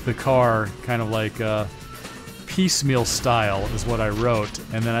make the car kind of like piecemeal style is what I wrote.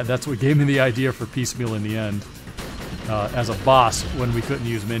 And then that's what gave me the idea for Piecemeal in the end. As a boss when we couldn't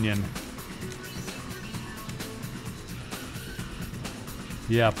use Minion.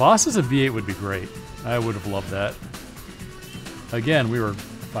 Yeah, bosses in V8 would be great. I would have loved that. Again, we were a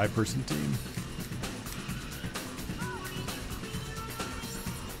 5-person team.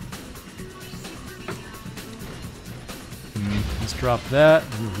 Let's drop that.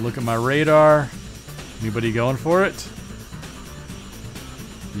 Look at my radar. Anybody going for it?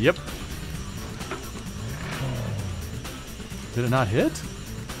 Yep. Did it not hit?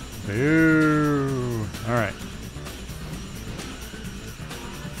 Boo. Alright.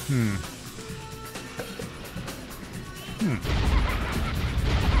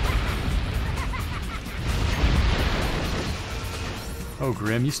 Oh,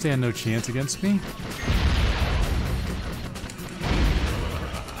 Grim, you stand no chance against me?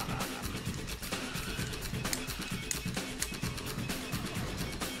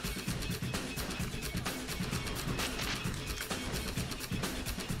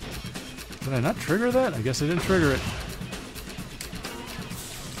 Did I not trigger that? I guess I didn't trigger it.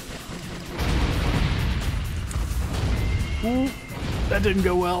 Ooh, that didn't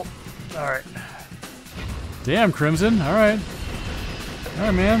go well. Alright. Damn, Crimson. Alright.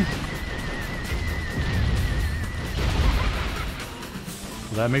 Alright, man.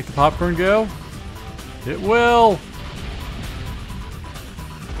 Will that make the popcorn go? It will!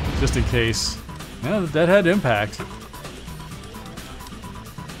 Just in case. Yeah, that had impact.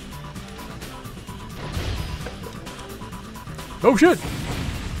 Oh shit!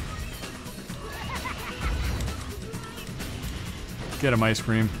 Get him, ice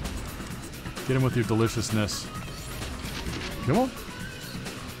cream. Get him with your deliciousness. Come on.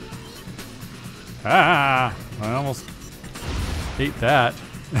 Ah! I almost ate that.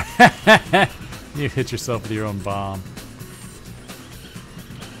 You hit yourself with your own bomb.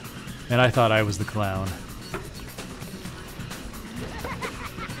 And I thought I was the clown.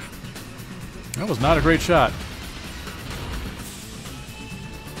 That was not a great shot.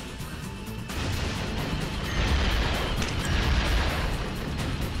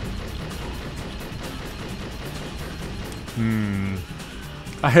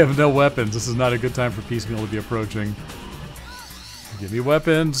 I have no weapons. This is not a good time for Piecemeal to be approaching. Give me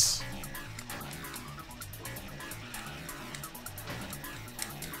weapons.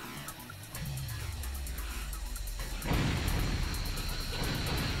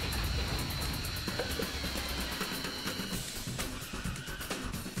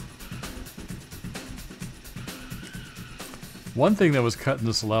 One thing that was cut in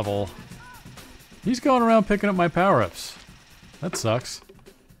this level, he's going around picking up my power-ups. That sucks.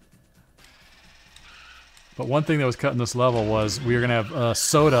 But one thing that was cut in this level was we were going to have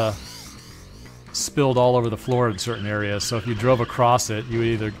soda spilled all over the floor in certain areas. So if you drove across it, you would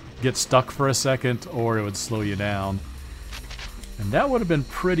either get stuck for a second or it would slow you down. And that would have been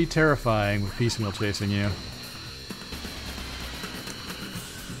pretty terrifying with Piecemeal chasing you.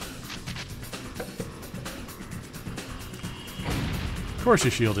 Of course you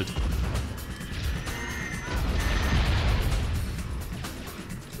shielded.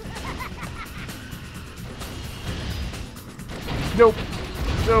 Nope.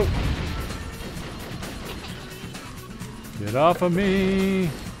 Nope. Get off of me.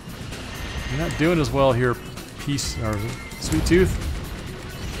 You're not doing as well here, Sweet Tooth.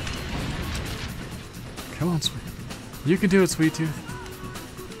 Come on, Sweet. You can do it, Sweet Tooth.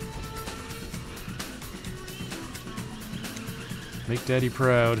 Make Daddy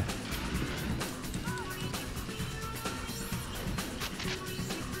proud.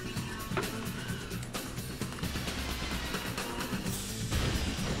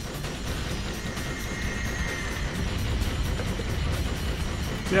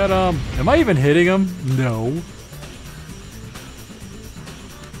 Get him. Am I even hitting him? No.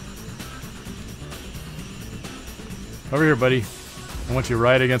 Over here, buddy. I want you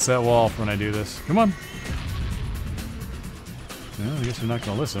right against that wall when I do this. Come on. Well, I guess you're not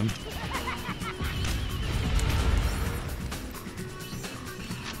going to listen.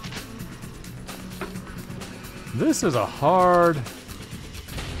 This is a hard...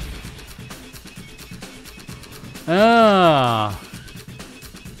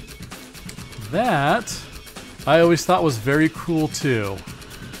 That I always thought was very cool too.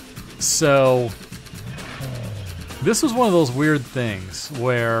 So this was one of those weird things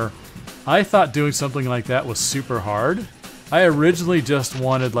where I thought doing something like that was super hard. I originally just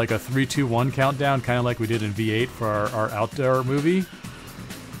wanted like a 3, 2, 1 countdown, kind of like we did in V8 for our outdoor movie.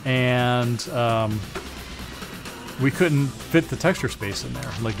 And we couldn't fit the texture space in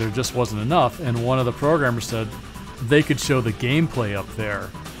there. Like there just wasn't enough. And one of the programmers said they could show the gameplay up there.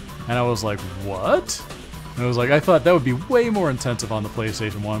 And I was like, what? And I was like, I thought that would be way more intensive on the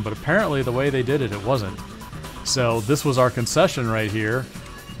PlayStation 1, but apparently the way they did it, it wasn't. So this was our concession right here,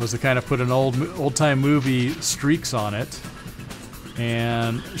 was to kind of put an old-time movie streaks on it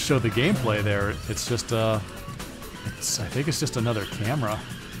and show the gameplay there. It's just, I think it's just another camera.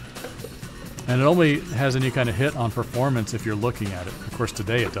 And it only has any kind of hit on performance if you're looking at it. Of course,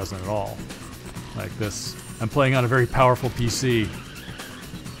 today it doesn't at all. Like this. I'm playing on a very powerful PC.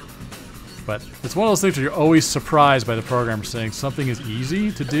 But it's one of those things where you're always surprised by the programmer saying something is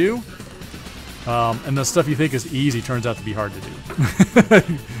easy to do, and the stuff you think is easy turns out to be hard to do.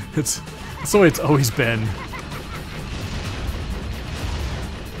 It's the way it's always been.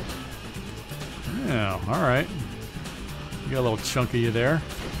 Yeah, alright. You got a little chunk of you there.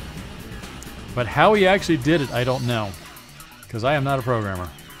 But how he actually did it, I don't know. Because I am not a programmer.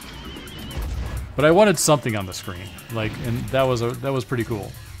 But I wanted something on the screen. Like, and that was pretty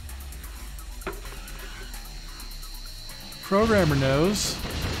cool. Programmer knows.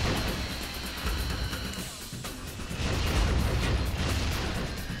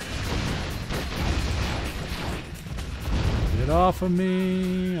 Get off of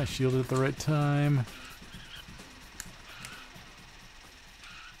me. I shielded at the right time.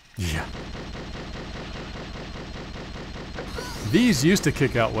 Yeah. These used to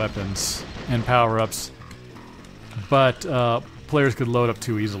kick out weapons and power-ups, but players could load up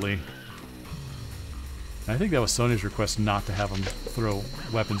too easily. I think that was Sony's request not to have them throw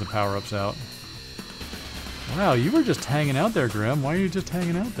weapons and power-ups out. Wow, you were just hanging out there, Grim. Why are you just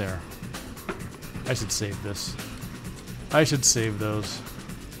hanging out there? I should save this. I should save those.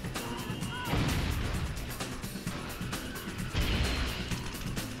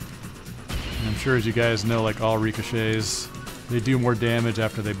 And I'm sure, as you guys know, like all ricochets, they do more damage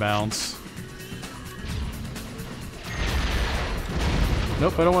after they bounce.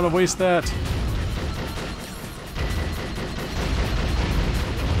 Nope, I don't want to waste that.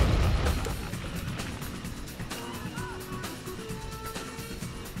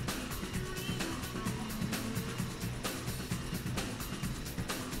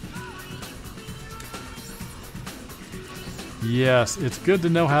 Yes, it's good to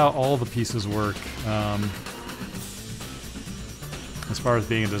know how all the pieces work, as far as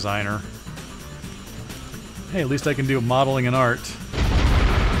being a designer. Hey, at least I can do modeling and art.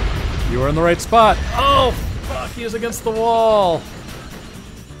 You are in the right spot. Oh, fuck, he is against the wall.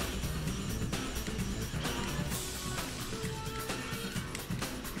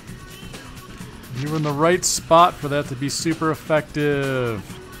 You were in the right spot for that to be super effective.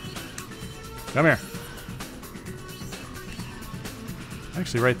 Come here.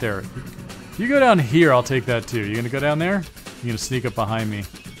 Actually, right there. If you go down here, I'll take that too. You gonna go down there? You're gonna sneak up behind me.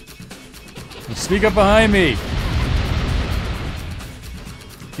 Sneak up behind me!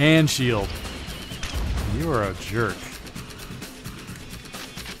 And shield. You are a jerk.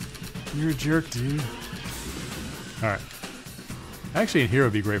 You're a jerk, dude. Alright. Actually, in here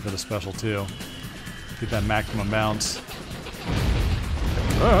would be great for the special too. Get that maximum bounce.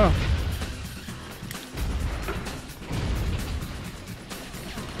 Ah.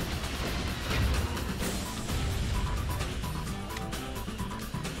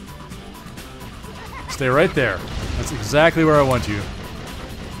 Stay right there. That's exactly where I want you.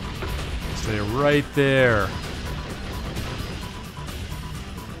 Stay right there.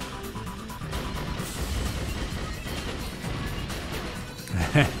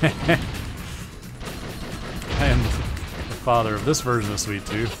 I am the father of this version of Sweet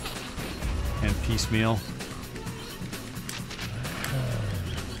Tooth. And Piecemeal.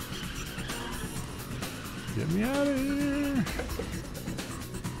 Get me out of here.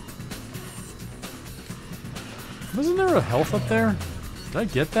 Wasn't there a health up there? Did I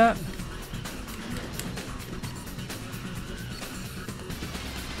get that?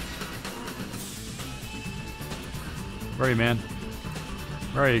 Where are you, man?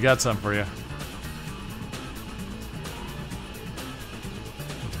 Where are you? Got something for you.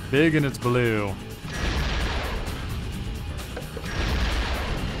 It's big and it's blue.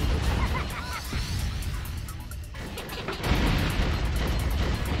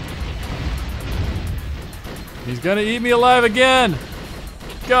 He's gonna eat me alive again!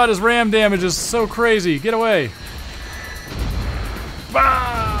 God, his ram damage is so crazy. Get away.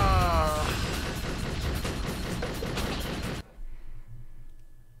 Bah!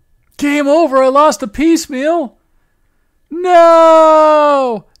 Game over. I lost a piecemeal.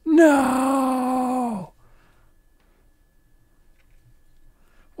 No! No!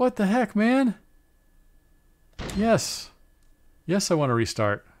 What the heck, man? Yes. Yes, I want to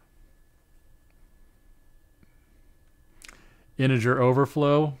restart. Integer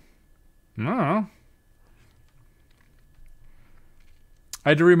overflow. No.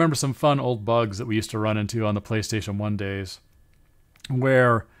 I do remember some fun old bugs that we used to run into on the PlayStation 1 days,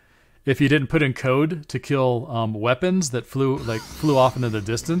 where if you didn't put in code to kill weapons that flew off into the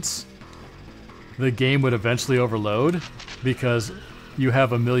distance, the game would eventually overload because you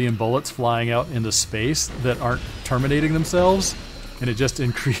have a million bullets flying out into space that aren't terminating themselves, and it just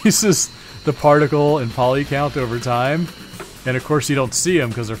increases the particle and poly count over time. And of course you don't see them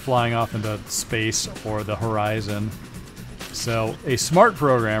because they're flying off into space or the horizon. So a smart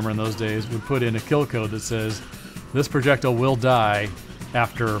programmer in those days would put in a kill code that says, this projectile will die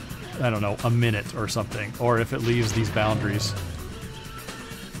after, I don't know, a minute or something, or if it leaves these boundaries.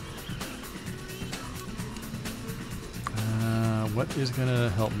 What is gonna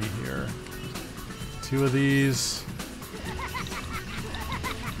help me here? 2 of these.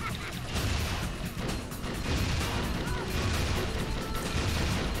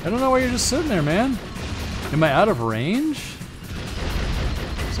 I don't know why you're just sitting there, man. Am I out of range?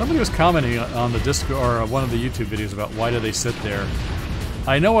 Somebody was commenting on the Discord or one of the YouTube videos about why do they sit there.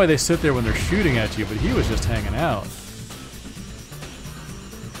 I know why they sit there when they're shooting at you, but he was just hanging out.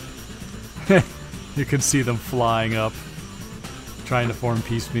 You can see them flying up, trying to form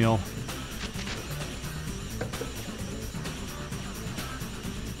piecemeal.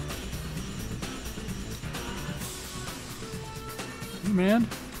 Hey, man.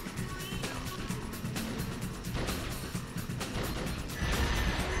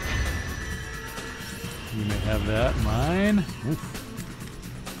 You may have that. Mine. Oof.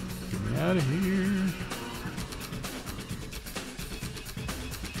 Get me out of here.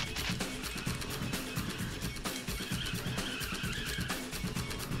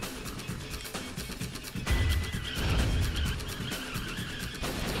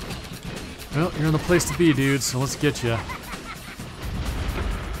 Well, you're in the place to be, dude, so let's get you.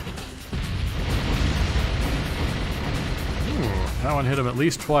 That one hit him at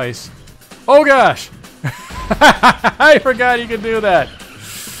least twice. Oh gosh! I forgot he could do that.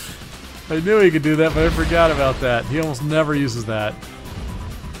 I knew he could do that, but I forgot about that. He almost never uses that.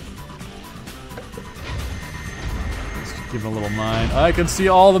 Let's give him a little mine. I can see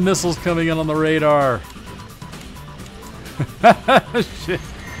all the missiles coming in on the radar. Shit.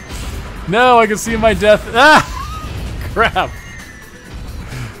 No, I can see my death. Ah! Crap.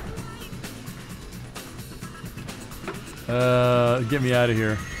 Get me out of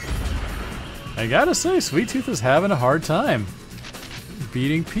here. I gotta say, Sweet Tooth is having a hard time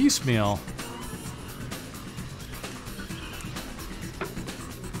beating piecemeal.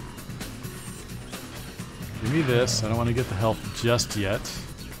 Give me this. I don't want to get the health just yet.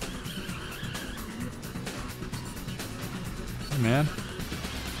 Hey, man.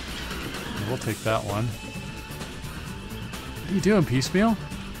 We'll take that one. What are you doing, piecemeal?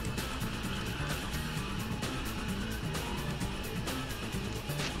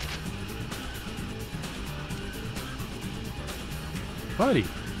 Buddy.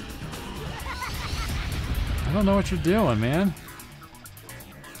 I don't know what you're doing, man.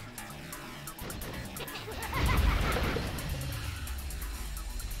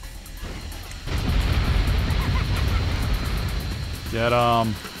 Get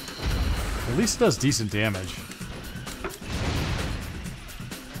at least it does decent damage.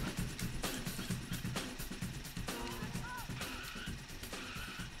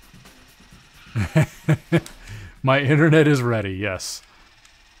 My internet is ready, yes.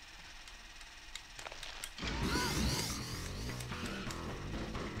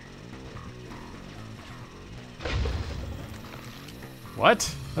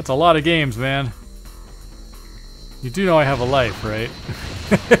 What? That's a lot of games, man. You do know I have a life, right?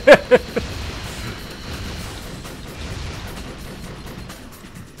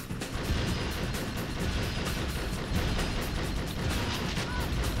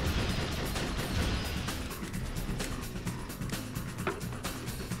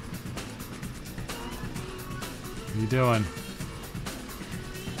 What are you doing?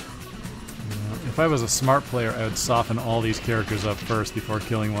 If I was a smart player, I would soften all these characters up first before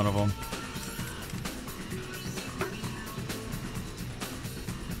killing one of them.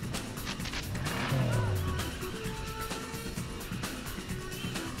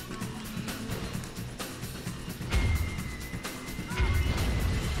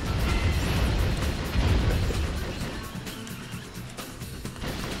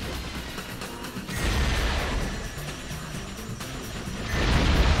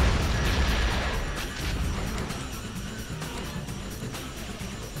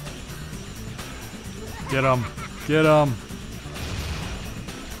 Get him. Get him.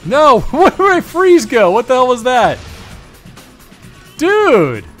 No! Where did my freeze go? What the hell was that?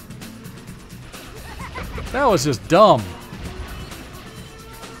 Dude! That was just dumb.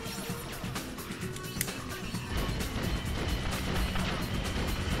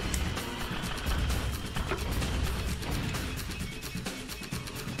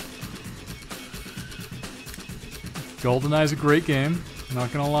 GoldenEye's a great game.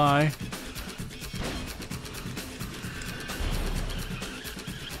 Not gonna lie.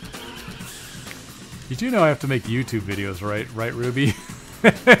 You do know I have to make YouTube videos, right? Right, Ruby?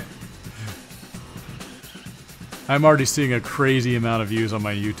 I'm already seeing a crazy amount of views on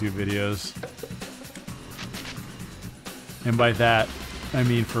my YouTube videos. And by that, I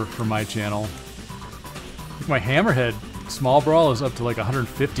mean for my channel. My Hammerhead Small Brawl is up to like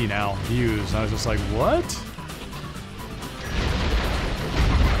 150 now views. And I was just like, what?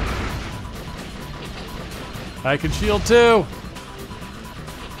 I can shield too.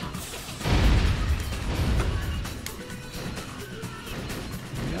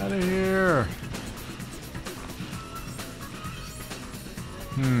 Get out of here.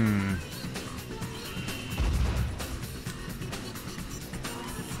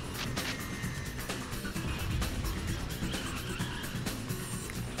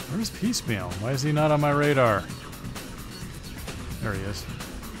 Where's Piecemeal? Why is he not on my radar? There he is.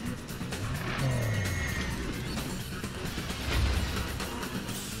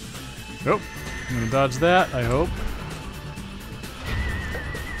 Nope. I'm gonna dodge that, I hope.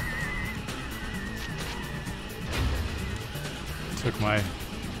 Took my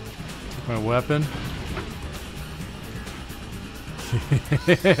weapon.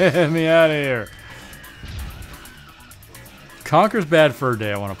 Get me out of here. Conker's Bad Fur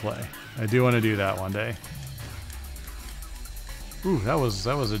Day I want to play. I do want to do that one day. Ooh, that was a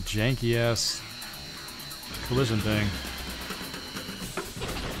janky ass collision thing.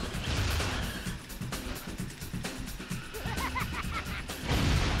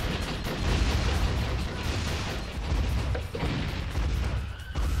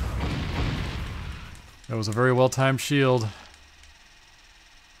 That was a very well-timed shield.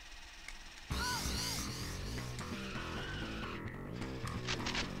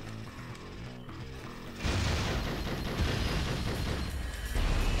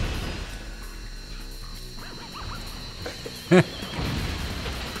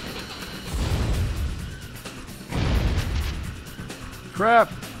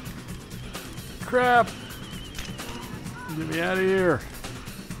 Crap! Crap! Get me out of here.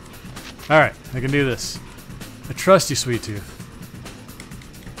 Alright, I can do this. I trust you, Sweet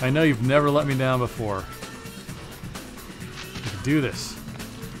Tooth. I know you've never let me down before. I can do this.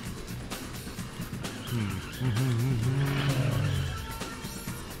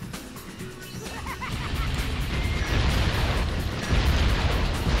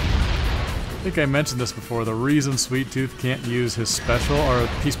 I think I mentioned this before. The reason Sweet Tooth can't use his special, or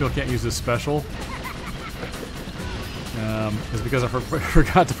Piecemeal can't use his special, is because I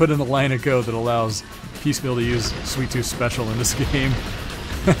forgot to put in the line of code that allows Piecemeal to use Sweet Tooth's special in this game.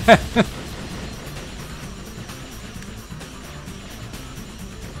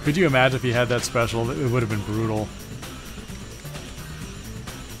 Could you imagine if he had that special? It would have been brutal.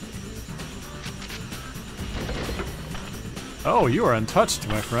 Oh, you are untouched,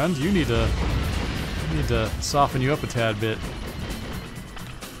 my friend. You need to soften you up a tad bit.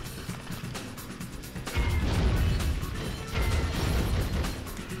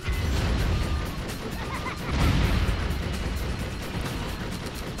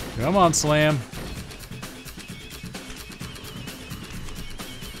 Come on, Slam.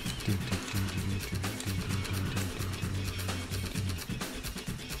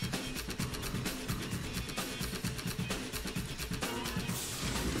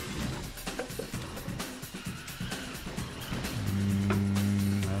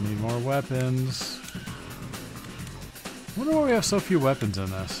 Weapons. I wonder why we have so few weapons in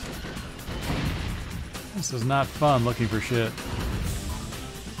this. This is not fun looking for shit.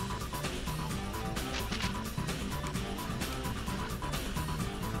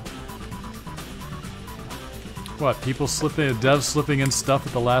 What, people slipping, devs slipping in stuff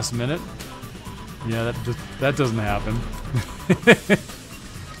at the last minute? Yeah, that doesn't happen.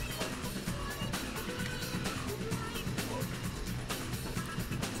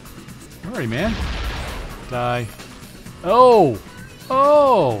 Hurry, man. Die. Oh!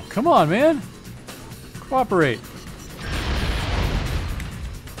 Oh! Come on, man! Cooperate.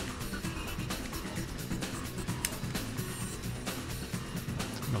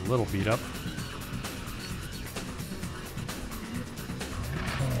 I'm a little beat up.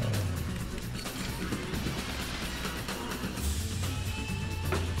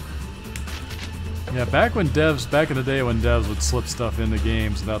 Yeah, back in the day when devs would slip stuff into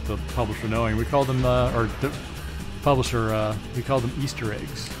games without the publisher knowing, we called them, or the publisher, we called them Easter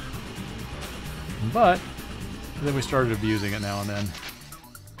eggs. But then we started abusing it now and then.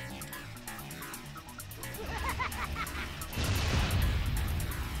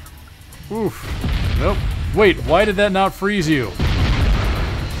 Oof. Nope. Wait, why did that not freeze you?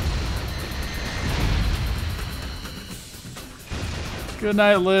 Good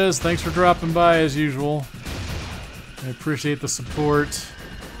night, Liz. Thanks for dropping by as usual. I appreciate the support.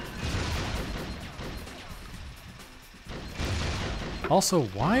 Also,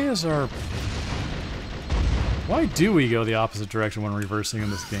 why do we go the opposite direction when reversing in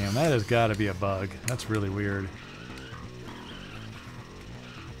this game? That has got to be a bug. That's really weird.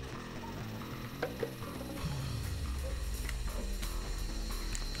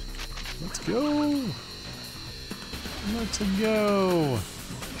 Let's go. Let's go.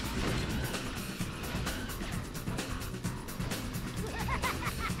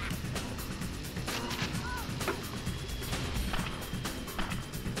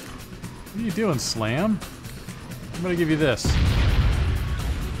 What are you doing, Slam? I'm gonna give you this.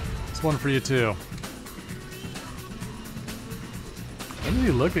 It's one for you too. What did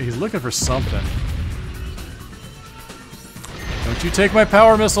he look at? He's looking for something. Don't you take my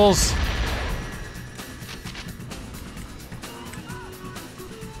power missiles!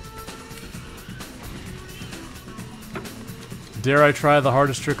 Dare I try the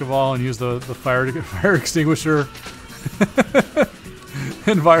hardest trick of all and use the fire extinguisher?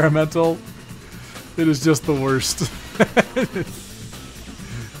 Environmental. It is just the worst.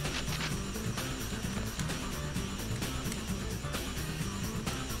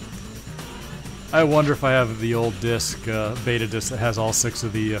 I wonder if I have the old disc, beta disc that has all 6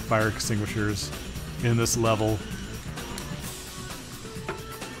 of the fire extinguishers in this level.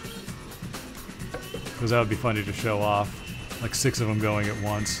 Because that would be funny to show off. Like 6 of them going at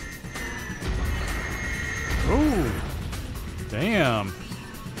once. Oh! Damn.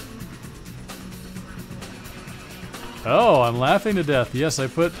 Oh, I'm laughing to death. Yes, I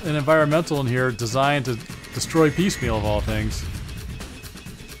put an environmental in here designed to destroy piecemeal of all things.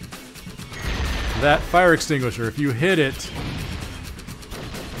 That fire extinguisher, if you hit it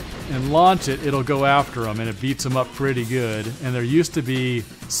and launch it, it'll go after them, and it beats them up pretty good. And there used to be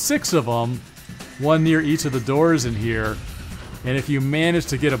 6 of them, one near each of the doors in here. And if you manage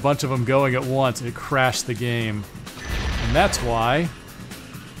to get a bunch of them going at once, it crashed the game. And that's why...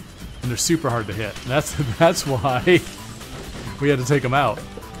 And they're super hard to hit. That's why we had to take them out.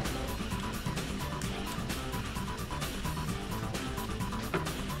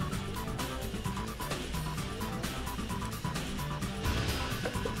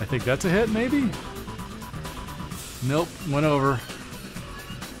 I think that's a hit, maybe? Nope, went over.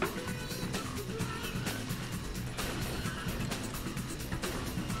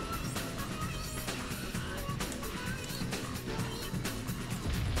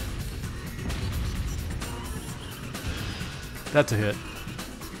 That's a hit.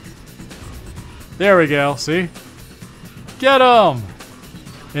 There we go, see? Get him!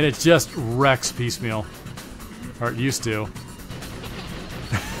 And it just wrecks piecemeal. Or it used to.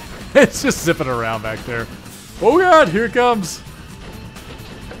 It's just zipping around back there. Oh god, here it comes!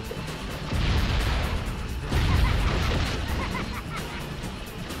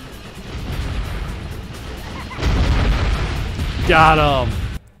 Got him!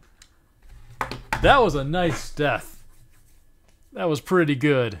 That was a nice death. That was pretty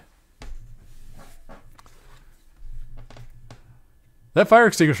good. That fire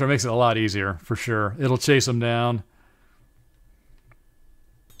extinguisher makes it a lot easier, for sure. It'll chase them down.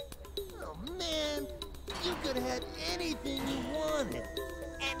 Oh man, you could have had anything you wanted.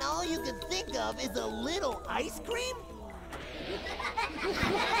 And all you can think of is a little ice cream? Let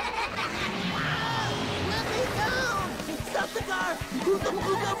me down! Stop the car! Who's the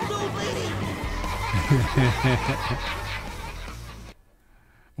old lady?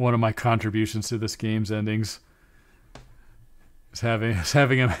 One of my contributions to this game's endings is having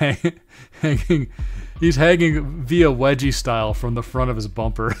him hanging. He's hanging via wedgie style from the front of his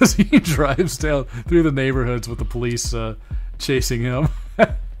bumper as he drives down through the neighborhoods with the police chasing him.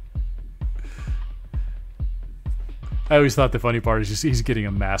 I always thought the funny part is just he's getting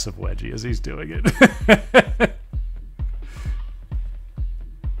a massive wedgie as he's doing it.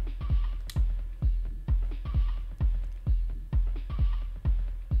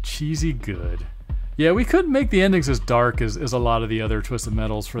 Cheesy good. Yeah, we couldn't make the endings as dark as a lot of the other Twisted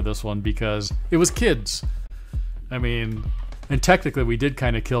Metals for this one because it was kids. I mean, and technically we did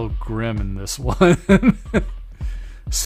kind of kill Grimm in this one.